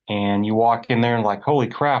and you walk in there and like, holy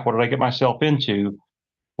crap, what did I get myself into?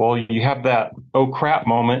 Well, you have that oh crap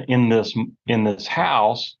moment in this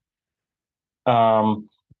house.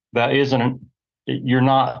 That isn't you're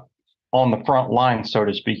not on the front line, so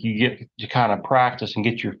to speak. You get to kind of practice and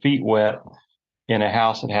get your feet wet in a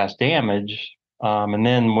house that has damage. And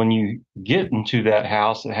then when you get into that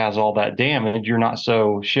house that has all that damage, you're not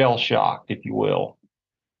so shell shocked, if you will.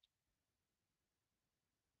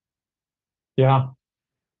 Yeah.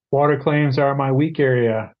 Water claims are my weak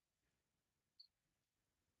area.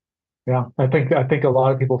 Yeah, I think a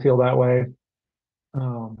lot of people feel that way,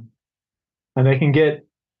 um, and they can get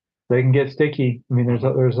sticky. I mean, there's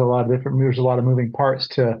a lot of moving parts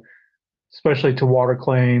to, especially to water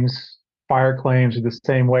claims. Fire claims are the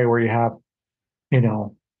same way, where you have you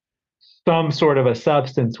know some sort of a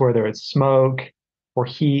substance, whether it's smoke or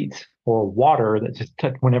heat or water, that just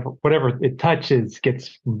whatever it touches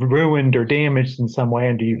gets ruined or damaged in some way.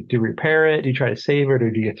 And do you repair it? Do you try to save it, or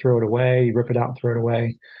do you throw it away? You rip it out and throw it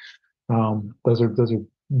away? Those are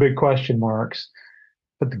big question marks.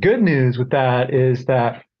 But the good news with that is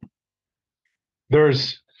that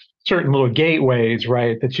there's certain little gateways,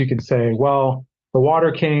 right, that you can say, well, the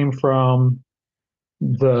water came from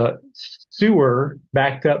the sewer,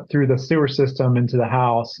 backed up through the sewer system into the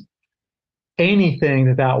house.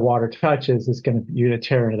 Anything that water touches is you're gonna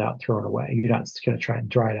tear it out, throw it away. You're not gonna try and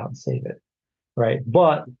dry it out and save it, right?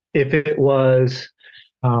 But if it was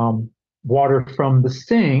water from the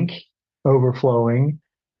sink overflowing,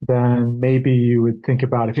 then maybe you would think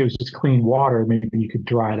about, if it was just clean water, maybe you could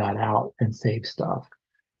dry that out and save stuff.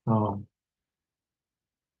 Um,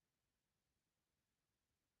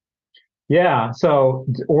 yeah, so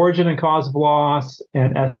origin and cause of loss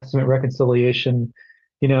and estimate reconciliation.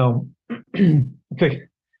 You know, the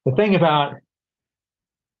thing about,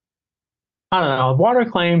 I don't know, water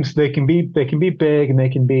claims, they can be big, and they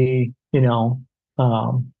can be,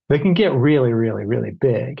 they can get really, really, really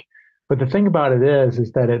big. But the thing about it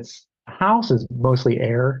is that a house is mostly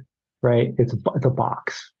air, right? It's a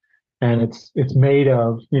box, and it's made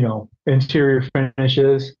of, interior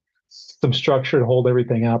finishes, some structure to hold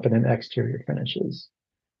everything up, and then exterior finishes.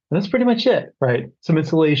 And that's pretty much it, right? Some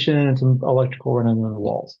insulation and some electrical running on the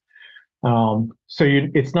walls. So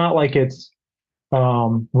it's not like it's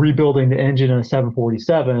rebuilding the engine in a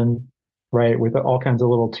 747, right, with all kinds of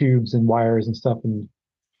little tubes and wires and stuff and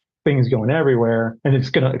things going everywhere, and it's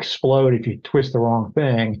going to explode if you twist the wrong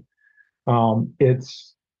thing.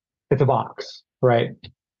 It's a box, right?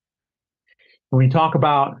 When we talk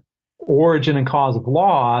about origin and cause of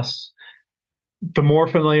loss, the more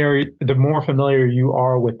familiar you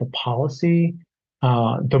are with the policy,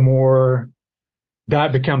 the more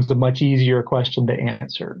that becomes a much easier question to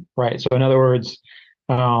answer, right? So in other words,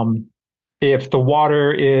 if the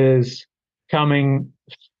water is coming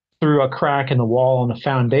through a crack in the wall on the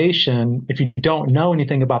foundation, if you don't know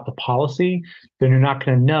anything about the policy, then you're not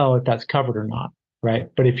going to know if that's covered or not, right?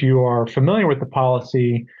 But if you are familiar with the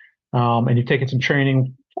policy, and you've taken some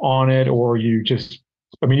training on it, or you just,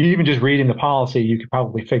 I mean, even just reading the policy, you could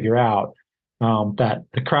probably figure out that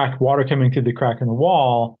the water coming through the crack in the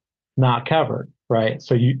wall, not covered, right?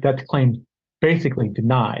 So that claim basically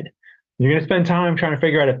denied. You're going to spend time trying to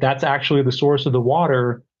figure out if that's actually the source of the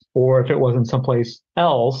water, or if it wasn't someplace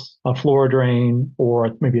else, a floor drain,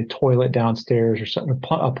 or maybe a toilet downstairs, or something,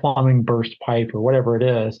 a plumbing burst pipe, or whatever it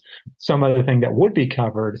is, some other thing that would be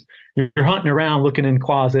covered. You're hunting around, looking in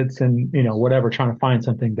closets and, whatever, trying to find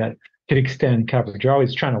something that could extend coverage. You're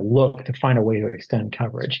always trying to look to find a way to extend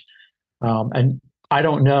coverage. And I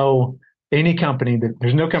don't know any company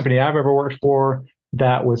there's no company I've ever worked for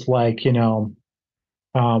that was like,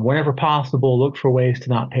 whenever possible, look for ways to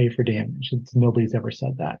not pay for damage. Nobody's ever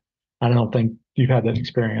said that. I don't think you've had that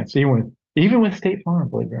experience, even with State Farm,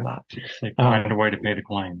 believe it or not. Find a way to pay the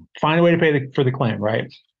claim. Find a way to pay for the claim,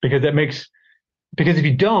 right? Because if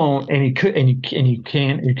you don't, and you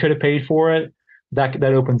could have paid for it, that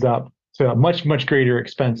opens up to much, much greater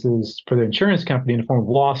expenses for the insurance company in the form of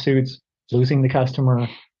lawsuits, losing the customer,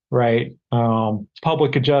 right?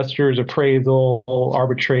 Public adjusters, appraisal,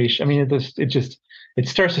 arbitration. I mean, it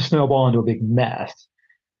starts to snowball into a big mess.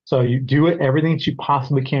 So you do everything that you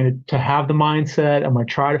possibly can to have the mindset, I'm going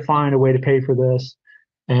to try to find a way to pay for this.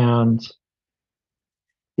 And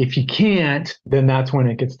if you can't, then that's when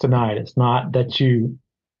it gets denied. It's not that you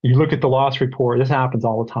look at the loss report. This happens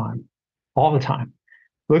all the time.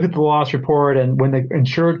 Look at the loss report, and when the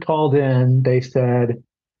insured called in, they said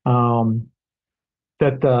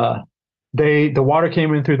that the water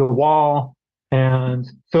came in through the wall and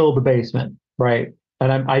filled the basement, right?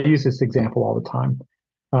 And I use this example all the time.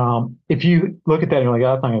 If you look at that and you're like,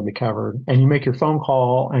 oh, that's not going to be covered, and you make your phone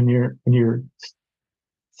call, and you're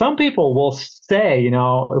some people will say,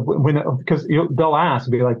 because they'll ask,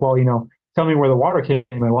 be like, well, tell me where the water came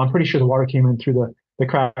in. Well, I'm pretty sure the water came in through the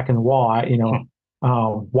crack in the wall.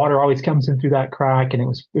 Water always comes in through that crack,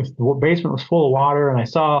 and if the basement was full of water, and I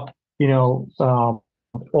saw,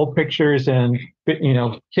 old pictures and,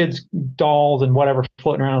 kids' dolls and whatever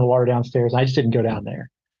floating around in the water downstairs. I just didn't go down there,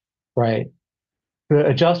 right? The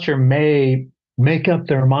adjuster may make up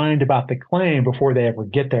their mind about the claim before they ever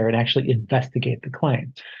get there and actually investigate the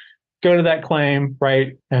claim. Go to that claim,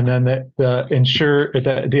 right? And then the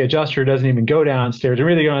adjuster doesn't even go downstairs. They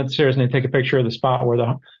really go downstairs and they take a picture of the spot where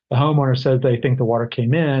the homeowner says they think the water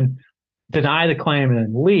came in, deny the claim, and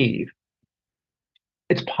then leave.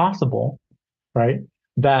 It's possible, right,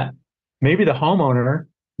 that maybe the homeowner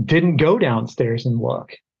didn't go downstairs and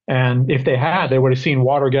look. And if they had, they would have seen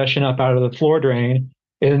water gushing up out of the floor drain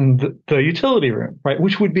in the utility room, right?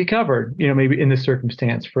 Which would be covered, maybe in this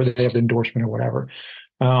circumstance for they have endorsement or whatever.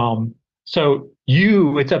 So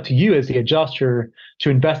it's up to you as the adjuster to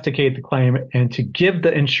investigate the claim and to give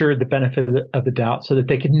the insured the benefit of the doubt, so that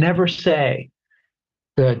they could never say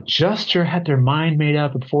the adjuster had their mind made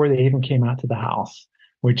up before they even came out to the house,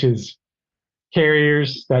 which is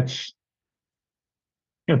carriers.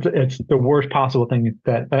 It's the worst possible thing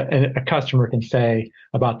that a customer can say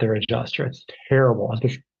about their adjuster. It's terrible.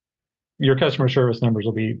 Your customer service numbers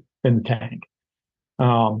will be in the tank.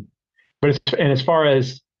 But as far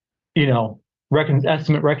as,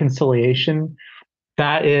 estimate reconciliation,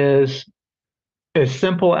 that is as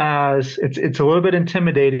simple as it's a little bit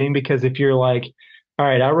intimidating, because if you're like, all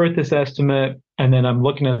right, I wrote this estimate and then I'm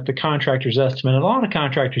looking at the contractor's estimate, and a lot of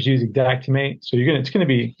contractors use Xactimate. So you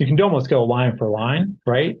can almost go line for line,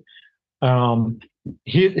 right?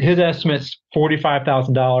 His estimate's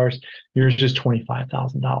 $45,000, yours is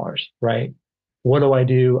 $25,000, right? What do I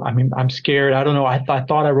do? I mean, I'm scared. I don't know. I thought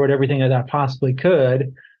I wrote everything that I possibly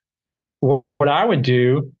could. Well, what I would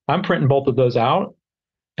do, I'm printing both of those out,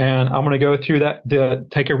 and I'm going to go through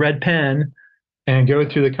take a red pen and go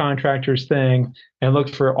through the contractor's thing and look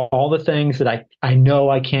for all the things that I know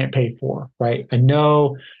I can't pay for, right? I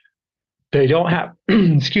know they don't have,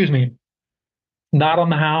 excuse me, not on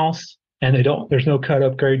the house, and there's no cut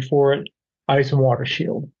upgrade for it. ice and water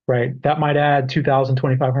shield, right? That might add $2,000,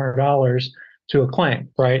 $2,500 to a claim,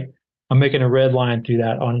 right? I'm making a red line through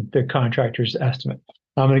that on the contractor's estimate.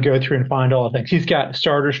 I'm going to go through and find all the things. He's got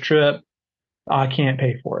starter strip. I can't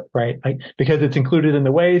pay for it, right? Because it's included in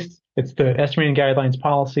the waste. It's the estimating guidelines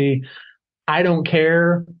policy. I don't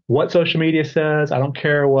care what social media says. I don't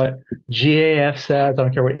care what GAF says. I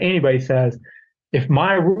don't care what anybody says. If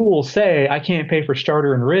my rules say I can't pay for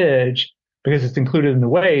starter and ridge because it's included in the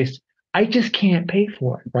waste, I just can't pay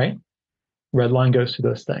for it, right? Red line goes to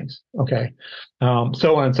those things. Okay.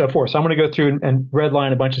 So on and so forth. So I'm going to go through and red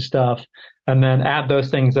line a bunch of stuff and then add those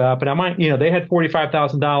things up. And I might, they had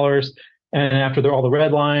 $45,000 and after all the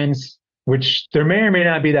red lines, which there may or may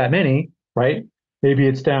not be that many, right? Maybe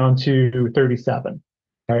it's down to 37.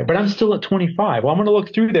 All right. But I'm still at 25. Well, I'm going to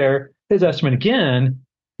look through there, his estimate again,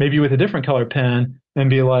 maybe with a different color pen and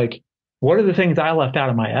be like, what are the things I left out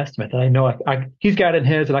of my estimate that I know he's got in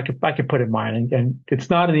his and I could put in mine? And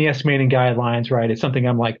it's not in the estimating guidelines, right? It's something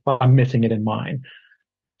I'm like, well, I'm missing it in mine.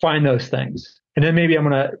 Find those things. And then maybe I'm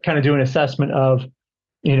going to kind of do an assessment of,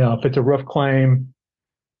 if it's a roof claim,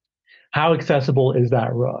 how accessible is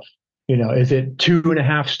that roof? Is it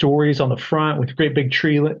 2.5 stories on the front with great big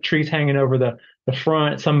trees hanging over the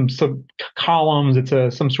front, some columns?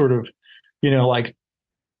 It's some sort of, like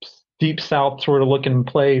deep south sort of looking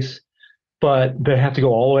place. But they have to go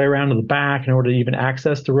all the way around to the back in order to even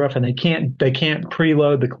access the roof, and they can't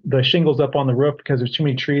preload the shingles up on the roof because there's too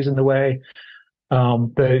many trees in the way.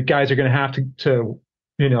 The guys are going to have to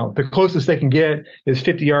the closest they can get is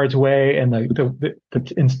 50 yards away, and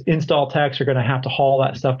the install techs are going to have to haul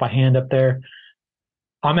that stuff by hand up there.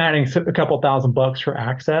 I'm adding a couple $1,000 for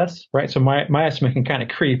access, right? So my estimate can kind of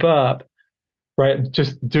creep up, right?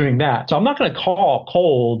 Just doing that. So I'm not going to call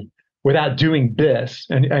cold without doing this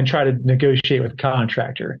and try to negotiate with the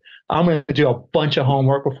contractor. I'm going to do a bunch of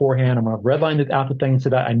homework beforehand. I'm going to redline out the things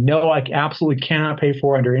that I know I absolutely cannot pay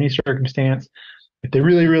for under any circumstance. If they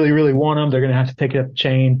really, really, really want them, they're going to have to take it up the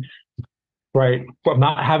chain, right? But I'm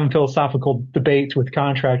not having philosophical debates with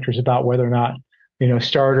contractors about whether or not,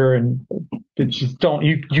 starter and just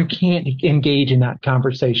you can't engage in that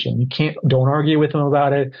conversation. Don't argue with them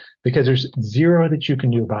about it because there's zero that you can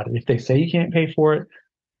do about it. If they say you can't pay for it,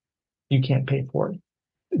 you can't pay for it.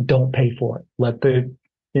 Don't pay for it. Let it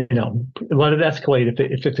escalate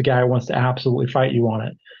if it's a guy who wants to absolutely fight you on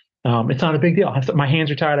it. It's not a big deal. My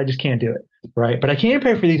hands are tied. I just can't do it. Right. But I can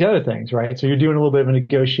pay for these other things. Right. So you're doing a little bit of a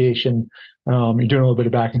negotiation. You're doing a little bit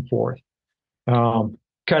of back and forth.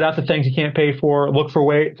 Cut out the things you can't pay for. Look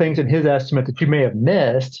for things in his estimate that you may have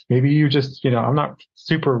missed. Maybe you just, I'm not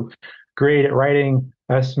super great at writing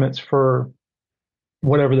estimates for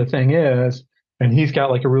whatever the thing is. And he's got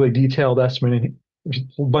like a really detailed estimate and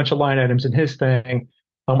a bunch of line items in his thing.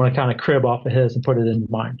 I'm going to kind of crib off of his and put it in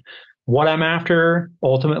mine. What I'm after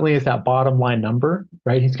ultimately is that bottom line number,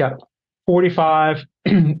 right? He's got 45.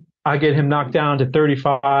 I get him knocked down to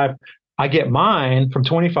 35. I get mine from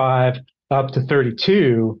 25 up to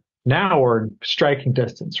 32. Now we're in striking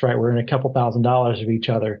distance, right? We're in a couple $1,000s of each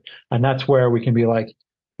other. And that's where we can be like,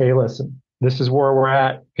 hey, listen, this is where we're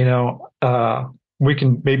at, we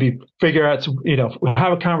can maybe figure out,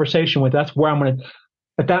 have a conversation with, that's where I'm going to,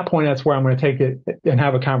 at that point, that's where I'm going to take it and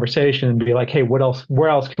have a conversation and be like, hey, where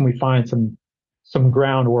else can we find some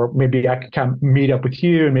ground where maybe I could kind of meet up with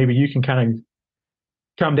you and maybe you can kind of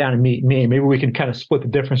come down and meet me. Maybe we can kind of split the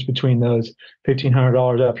difference between those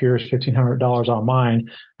 $1,500 up here is $1,500 on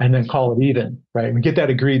mine and then call it even, right? We get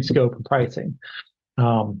that agreed scope and pricing.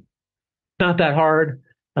 Not that hard.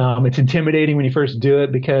 It's intimidating when you first do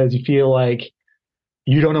it because you feel like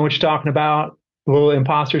you don't know what you're talking about, a little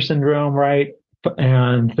imposter syndrome, right?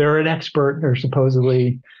 And they're an expert, or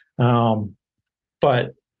supposedly,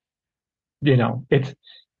 but it's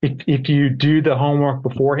if you do the homework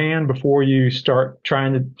beforehand, before you start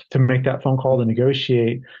trying to make that phone call to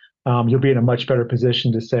negotiate, you'll be in a much better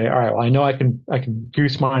position to say, all right, well, I know I can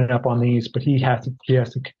goose mine up on these, but he has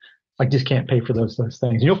to, I just can't pay for those things.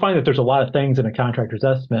 And you'll find that there's a lot of things in a contractor's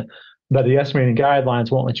estimate that the estimating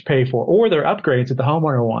guidelines won't let you pay for, or they're upgrades that the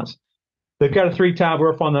homeowner wants. They've got a 3-tab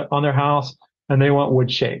roof on their house and they want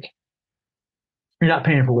wood shake. You're not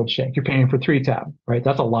paying for wood shake. You're paying for 3-tab, right?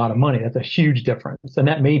 That's a lot of money. That's a huge difference. And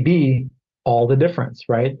that may be all the difference,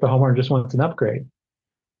 right? The homeowner just wants an upgrade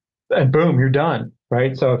and boom, you're done,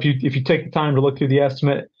 right? So if you take the time to look through the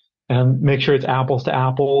estimate and make sure it's apples to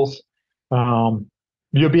apples,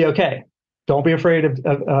 you'll be okay. Don't be afraid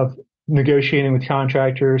of negotiating with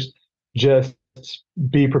contractors. Just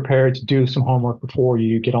be prepared to do some homework before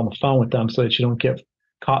you get on the phone with them so that you don't get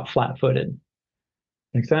caught flat-footed.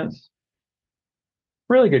 Make sense?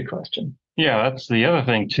 Really good question. Yeah, that's the other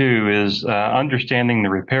thing too, is understanding the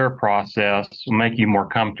repair process will make you more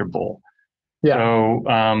comfortable. Yeah. So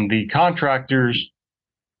the contractors,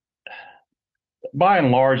 by and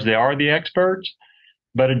large, they are the experts,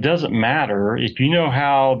 but it doesn't matter. If you know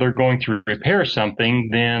how they're going to repair something,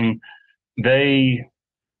 then they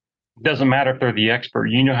doesn't matter if they're the expert.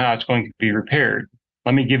 You know how it's going to be repaired.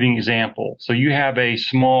 Let me give you an example. So you have a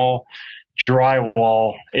small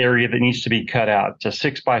drywall area that needs to be cut out. It's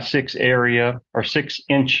a 6x6 area or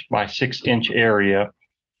 6-inch by 6-inch area.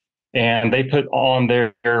 And they put on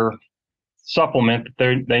their supplement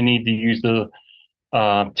that they need to use the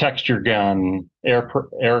texture gun, air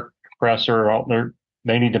compressor.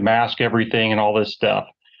 They need to mask everything and all this stuff.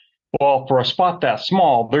 Well, for a spot that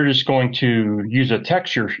small, they're just going to use a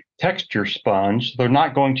texture sponge. They're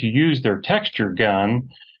not going to use their texture gun,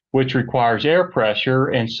 which requires air pressure.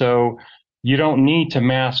 And so you don't need to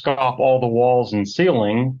mask off all the walls and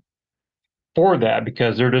ceiling for that,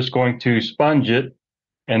 because they're just going to sponge it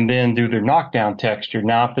and then do their knockdown texture.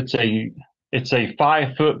 Now, if it's a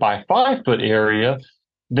 5 foot by 5 foot area,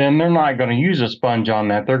 then they're not going to use a sponge on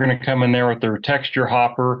that. They're going to come in there with their texture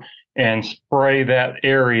hopper and spray that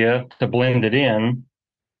area to blend it in,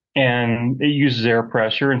 and it uses air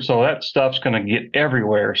pressure. And so that stuff's going to get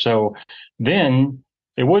everywhere. So then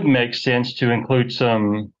it would make sense to include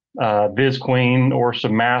some VisQueen or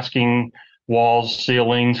some masking walls,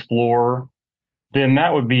 ceilings, floor. Then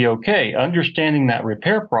that would be okay. Understanding that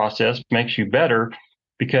repair process makes you better,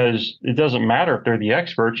 because it doesn't matter if they're the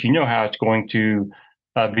experts. You know how it's going to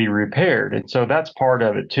be repaired. And so that's part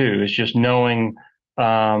of it too. It's just knowing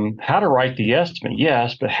how to write the estimate,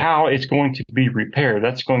 yes, but how it's going to be repaired.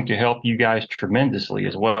 That's going to help you guys tremendously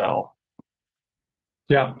as well.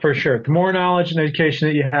 Yeah, for sure. The more knowledge and education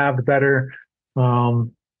that you have, the better.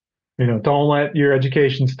 Don't let your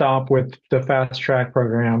education stop with the fast track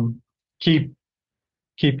program. Keep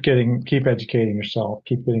educating yourself,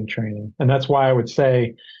 keep getting training. And that's why I would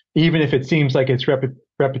say, even if it seems like it's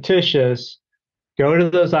repetitious, go to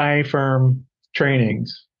those IA firm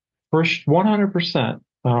trainings for 100%.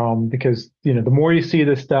 Because, the more you see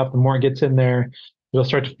this stuff, the more it gets in there, you'll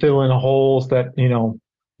start to fill in the holes that,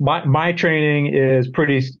 my training is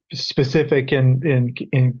pretty specific and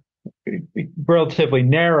relatively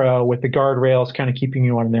narrow, with the guardrails kind of keeping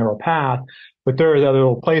you on a narrow path. But there are other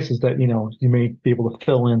little places that, you may be able to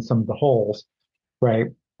fill in some of the holes, right?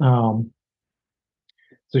 So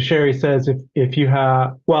Sherry says, if you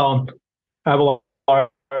have, Abelardo,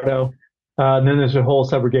 and then there's a whole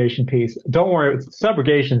subrogation piece. Don't worry,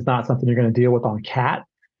 subrogation is not something you're going to deal with on CAT.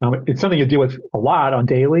 It's something you deal with a lot on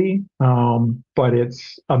daily, but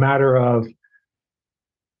it's a matter of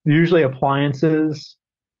usually appliances,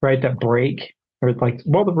 right, that break, or like,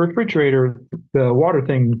 well, the refrigerator, the water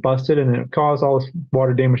thing busted and it caused all this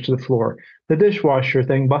water damage to the floor. The dishwasher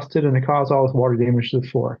thing busted and it caused all this water damage to the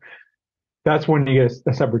floor. That's when you get a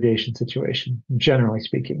subrogation situation, generally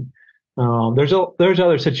speaking. There's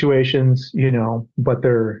other situations, but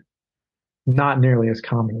they're not nearly as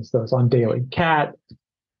common as those on daily. CAT,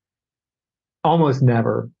 almost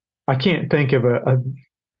never. I can't think of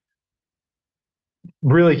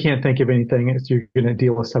really can't think of anything as you're going to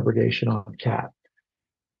deal with subrogation on CAT.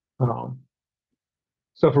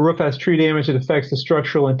 So if a roof has tree damage that affects the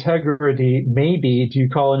structural integrity, maybe do you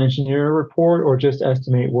call an engineer report or just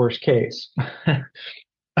estimate worst case?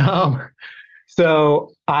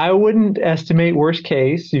 So I wouldn't estimate worst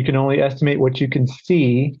case. You can only estimate what you can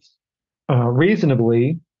see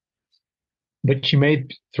reasonably, but you may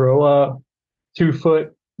throw a 2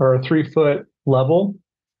 foot or a 3 foot level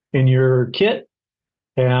in your kit.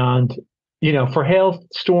 And, for hail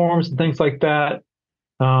storms and things like that,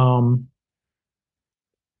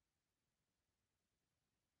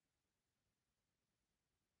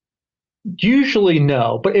 usually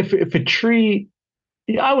no. But if a tree,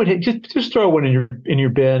 I would just throw one in your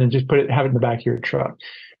bin and just have it in the back of your truck.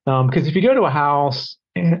 Because if you go to a house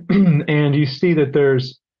and you see that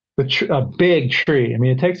there's a big tree,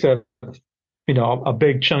 it takes a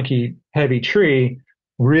big chunky heavy tree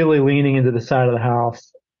really leaning into the side of the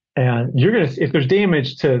house, and if there's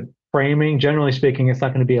damage to framing, generally speaking, it's not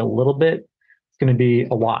going to be a little bit, it's going to be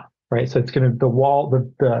a lot, right? So it's going to, the wall,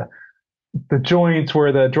 the joints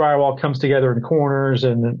where the drywall comes together in corners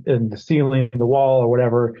and the ceiling, the wall or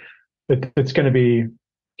whatever, it's going to be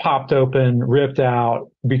popped open, ripped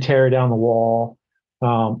out, be tearing down the wall.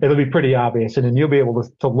 It'll be pretty obvious. And then you'll be able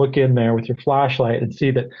to look in there with your flashlight and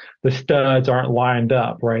see that the studs aren't lined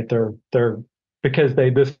up, right? They're because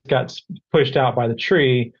this got pushed out by the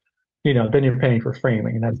tree, then you're paying for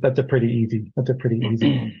framing. And that's a pretty easy.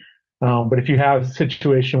 But if you have a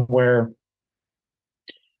situation where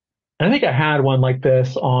I think I had one like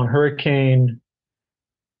this on Hurricane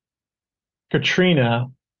Katrina,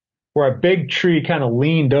 where a big tree kind of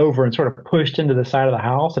leaned over and sort of pushed into the side of the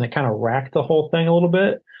house, and it kind of racked the whole thing a little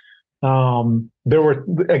bit. There were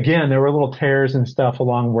little tears and stuff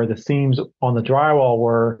along where the seams on the drywall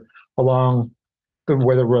were, along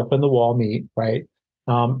where the roof and the wall meet, right?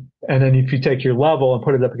 And then if you take your level and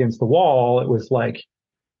put it up against the wall, it was like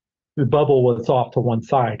the bubble was off to one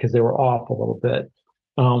side because they were off a little bit.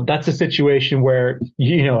 That's a situation where,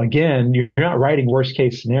 again, you're not writing worst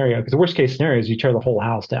case scenario, because the worst case scenario is you tear the whole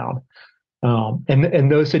house down. And in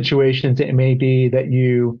those situations, it may be that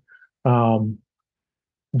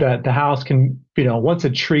that the house can, once a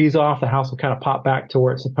tree's off, the house will kind of pop back to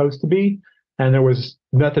where it's supposed to be. And there was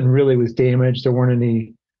nothing really was damaged. There weren't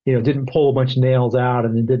any, didn't pull a bunch of nails out,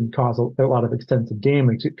 and it didn't cause a lot of extensive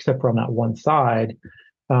damage except for on that one side.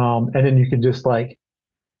 And then you can just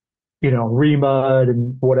remud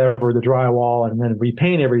and whatever the drywall, and then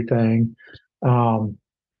repaint everything.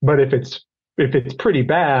 But if it's pretty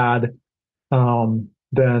bad,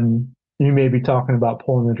 then you may be talking about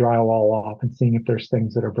pulling the drywall off and seeing if there's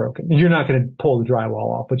things that are broken. You're not going to pull the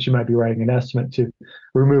drywall off, but you might be writing an estimate to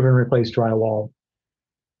remove and replace drywall.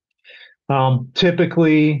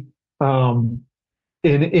 Typically, in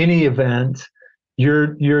any event,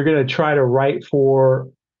 you're going to try to write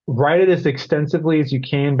it as extensively as you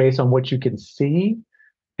can based on what you can see.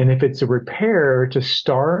 And if it's a repair, to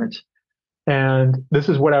start. And this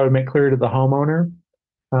is what I would make clear to the homeowner.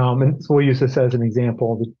 And so we'll use this as an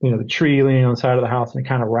example. The tree leaning on the side of the house, and it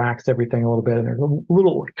kind of racks everything a little bit, and there's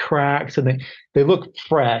little cracks, and they look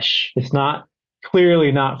fresh. It's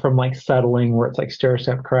clearly not from like settling where it's like stair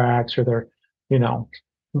step cracks, or they're,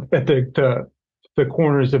 at the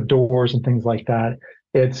corners of doors and things like that.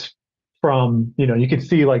 It's from, you can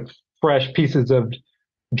see like fresh pieces of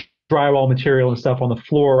drywall material and stuff on the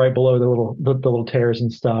floor right below the little tears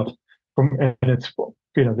and stuff. And it's,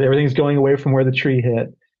 everything's going away from where the tree hit.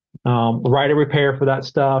 Write a repair for that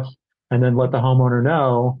stuff, and then let the homeowner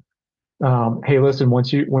know, hey, listen,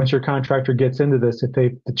 once your contractor gets into this, if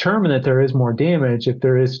they determine that there is more damage, if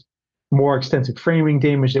there is more extensive framing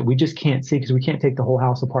damage that we just can't see because we can't take the whole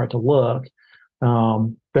house apart to look,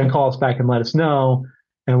 then call us back and let us know,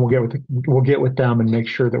 and we'll get with them and make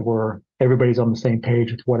sure that everybody's on the same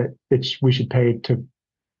page with what we should pay to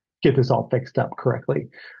get this all fixed up correctly.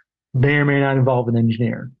 May or may not involve an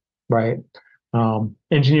engineer, right?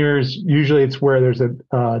 Engineers, usually it's where there's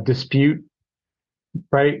a dispute,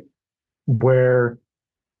 right? Where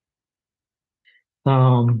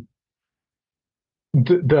the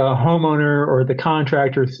homeowner or the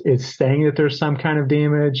contractor is saying that there's some kind of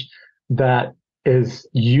damage that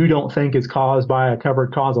you don't think is caused by a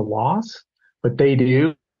covered cause of loss, but they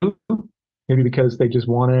do, maybe because they just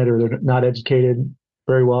want it, or they're not educated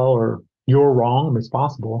very well, or you're wrong. It's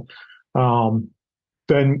possible.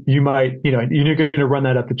 Then you might, you're going to run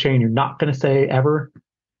that up the chain. You're not going to say ever,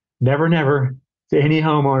 never to any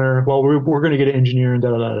homeowner, well, we're going to get an engineer and da,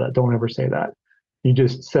 da, da, da. Don't ever say that. You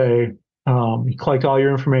just say, you collect all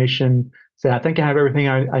your information, say, I think I have everything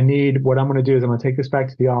I need. What I'm going to do is I'm going to take this back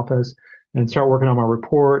to the office and start working on my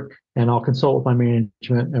report, and I'll consult with my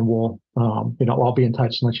management, and I'll be in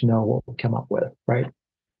touch and let you know what we'll come up with, right?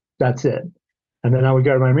 That's it. And then I would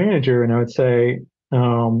go to my manager and I would say,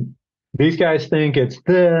 these guys think it's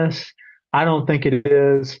this. I don't think it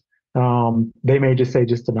is. They may just say,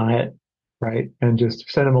 just deny it, right? And just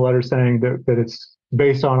send them a letter saying that it's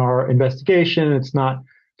based on our investigation. It's not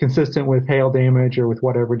consistent with hail damage or with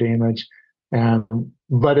whatever damage, and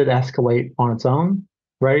let it escalate on its own,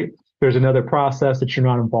 right? There's another process that you're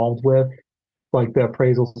not involved with, like the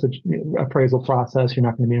appraisal process. You're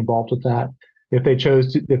not going to be involved with that. If they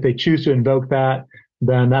choose to invoke that,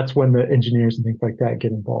 then that's when the engineers and things like that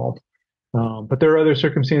get involved. But there are other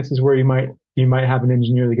circumstances where you might have an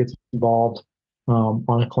engineer that gets involved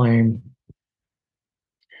on a claim.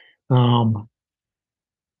 And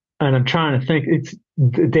I'm trying to think, it's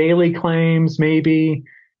the daily claims maybe,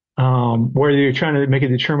 where you're trying to make a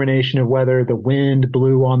determination of whether the wind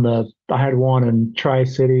blew on I had one in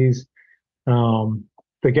Tri-Cities.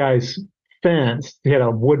 The guy's fence, he had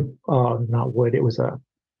a not wood, it was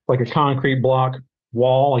like a concrete block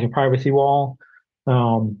wall, like a privacy wall.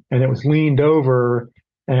 And it was leaned over,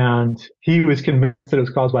 and he was convinced that it was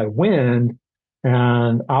caused by wind.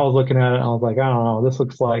 And I was looking at it and I was like, I don't know, this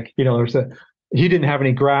looks like, he didn't have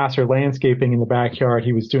any grass or landscaping in the backyard.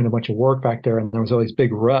 He was doing a bunch of work back there, and there was all these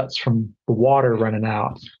big ruts from the water running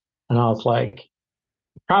out. And I was like,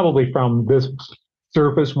 probably from this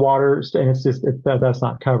surface water, and it's just, that's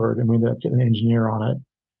not covered. And we ended up getting an engineer on it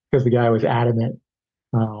because the guy was adamant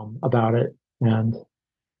about it. And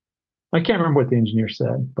I can't remember what the engineer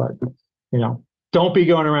said, but don't be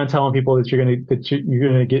going around telling people that you're gonna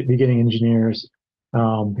be getting engineers,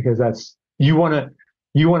 because you want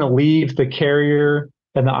to leave the carrier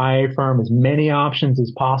and the IA firm as many options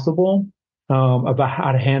as possible about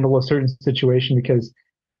how to handle a certain situation, because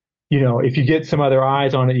if you get some other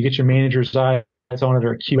eyes on it, you get your manager's eyes on it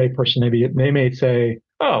or a QA person, they may say,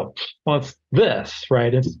 oh, well, it's this,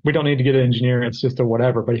 right? We don't need to get an engineer. It's just a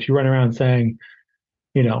whatever. But if you run around saying,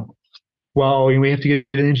 well, we have to get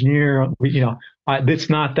an engineer, it's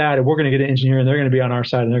not that. We're going to get an engineer and they're going to be on our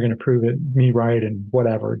side and they're going to prove me right and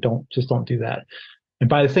whatever. Don't do that. And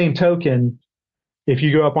by the same token, if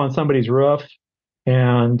you go up on somebody's roof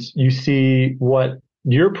and you see what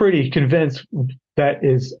you're pretty convinced that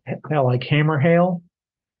is like hammer hail,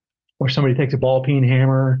 or somebody takes a ball peen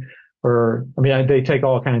hammer, or they take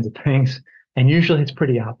all kinds of things, and usually it's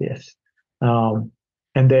pretty obvious. And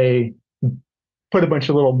they put a bunch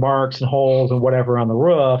of little marks and holes and whatever on the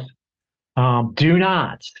roof. Do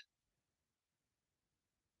not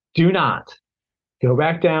go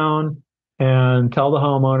back down and tell the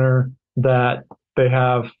homeowner that they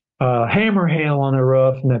have hammer hail on their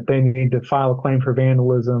roof and that they need to file a claim for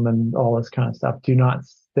vandalism and all this kind of stuff. Do not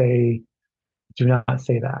say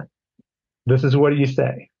that. This is what you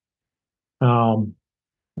say.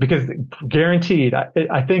 Because guaranteed,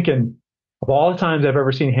 I think of all the times I've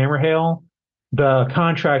ever seen hammer hail, the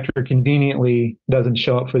contractor conveniently doesn't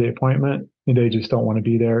show up for the appointment. They just don't want to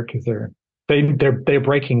be there because they're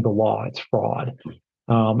breaking the law. It's fraud.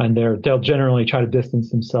 And they'll generally try to distance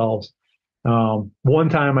themselves. One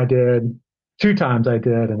time I did, 2 times I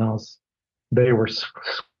did, and they were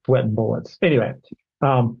sweating bullets. Anyway,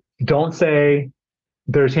 don't say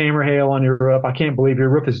there's hammer hail on your roof. I can't believe your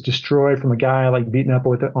roof is destroyed from a guy like beating up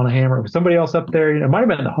with it on a hammer. If somebody else up there, it might have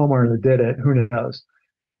been the homeowner that did it. Who knows?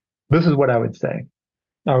 This is what I would say.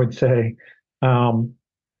 I would say,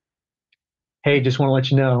 hey, just want to let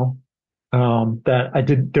you know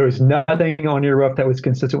that there was nothing on your roof that was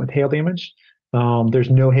consistent with hail damage. There's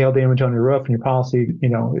no hail damage on your roof, and your policy,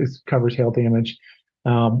 covers hail damage.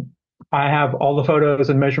 I have all the photos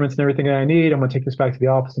and measurements and everything that I need. I'm going to take this back to the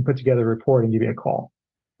office and put together a report and give you a call,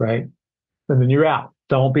 right? And then you're out.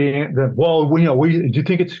 Don't be, well, do you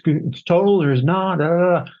think it's total or is not?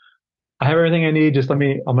 I have everything I need. I'm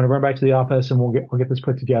going to run back to the office and we'll get this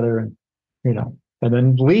put together and, and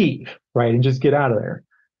then leave, right? And just get out of there.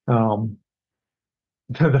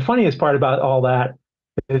 The funniest part about all that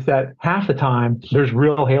is that half the time there's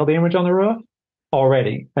real hail damage on the roof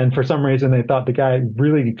already. And for some reason, they thought the guy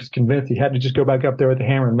really was convinced he had to just go back up there with the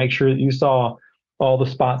hammer and make sure that you saw all the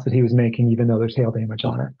spots that he was making, even though there's hail damage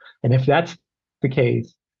on it. And if that's the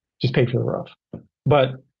case, just pay for the roof.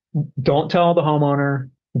 But don't tell the homeowner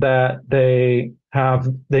that they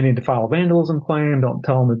need to file a vandalism claim. Don't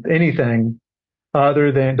tell them anything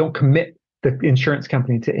other than, don't commit the insurance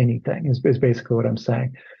company to anything is basically what I'm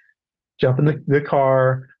saying. Jump in the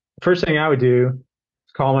car. First thing I would do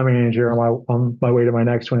is call my manager on my way to my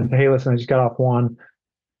next one and say, hey, listen, I just got off one.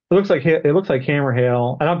 It looks like hammer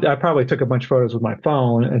hail. And I probably took a bunch of photos with my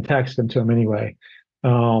phone and texted them to them anyway.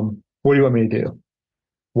 What do you want me to do?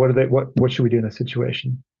 What should we do in this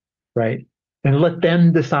situation? Right. And let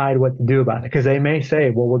them decide what to do about it. Because they may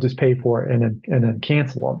say, well, we'll just pay for it and then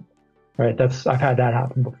cancel them. Right. I've had that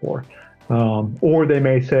happen before. Or they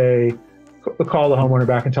may say, call the homeowner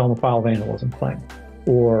back and tell them to file a vandalism claim.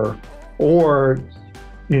 Or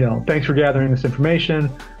thanks for gathering this information.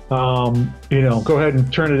 Go ahead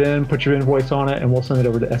and turn it in, put your invoice on it, and we'll send it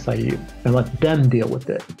over to SIU and let them deal with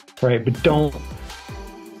it. Right. But don't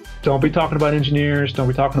be talking about engineers. Don't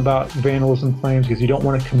be talking about vandalism claims, because you don't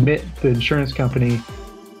want to commit the insurance company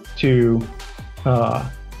to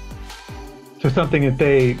something that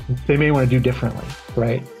they may want to do differently.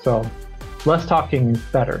 Right. So less talking is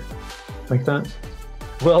better. Make sense?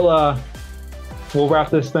 Well, we'll wrap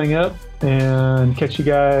this thing up and catch you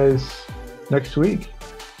guys next week.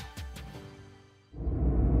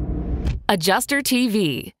 Adjuster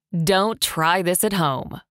TV. Don't try this at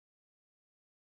home.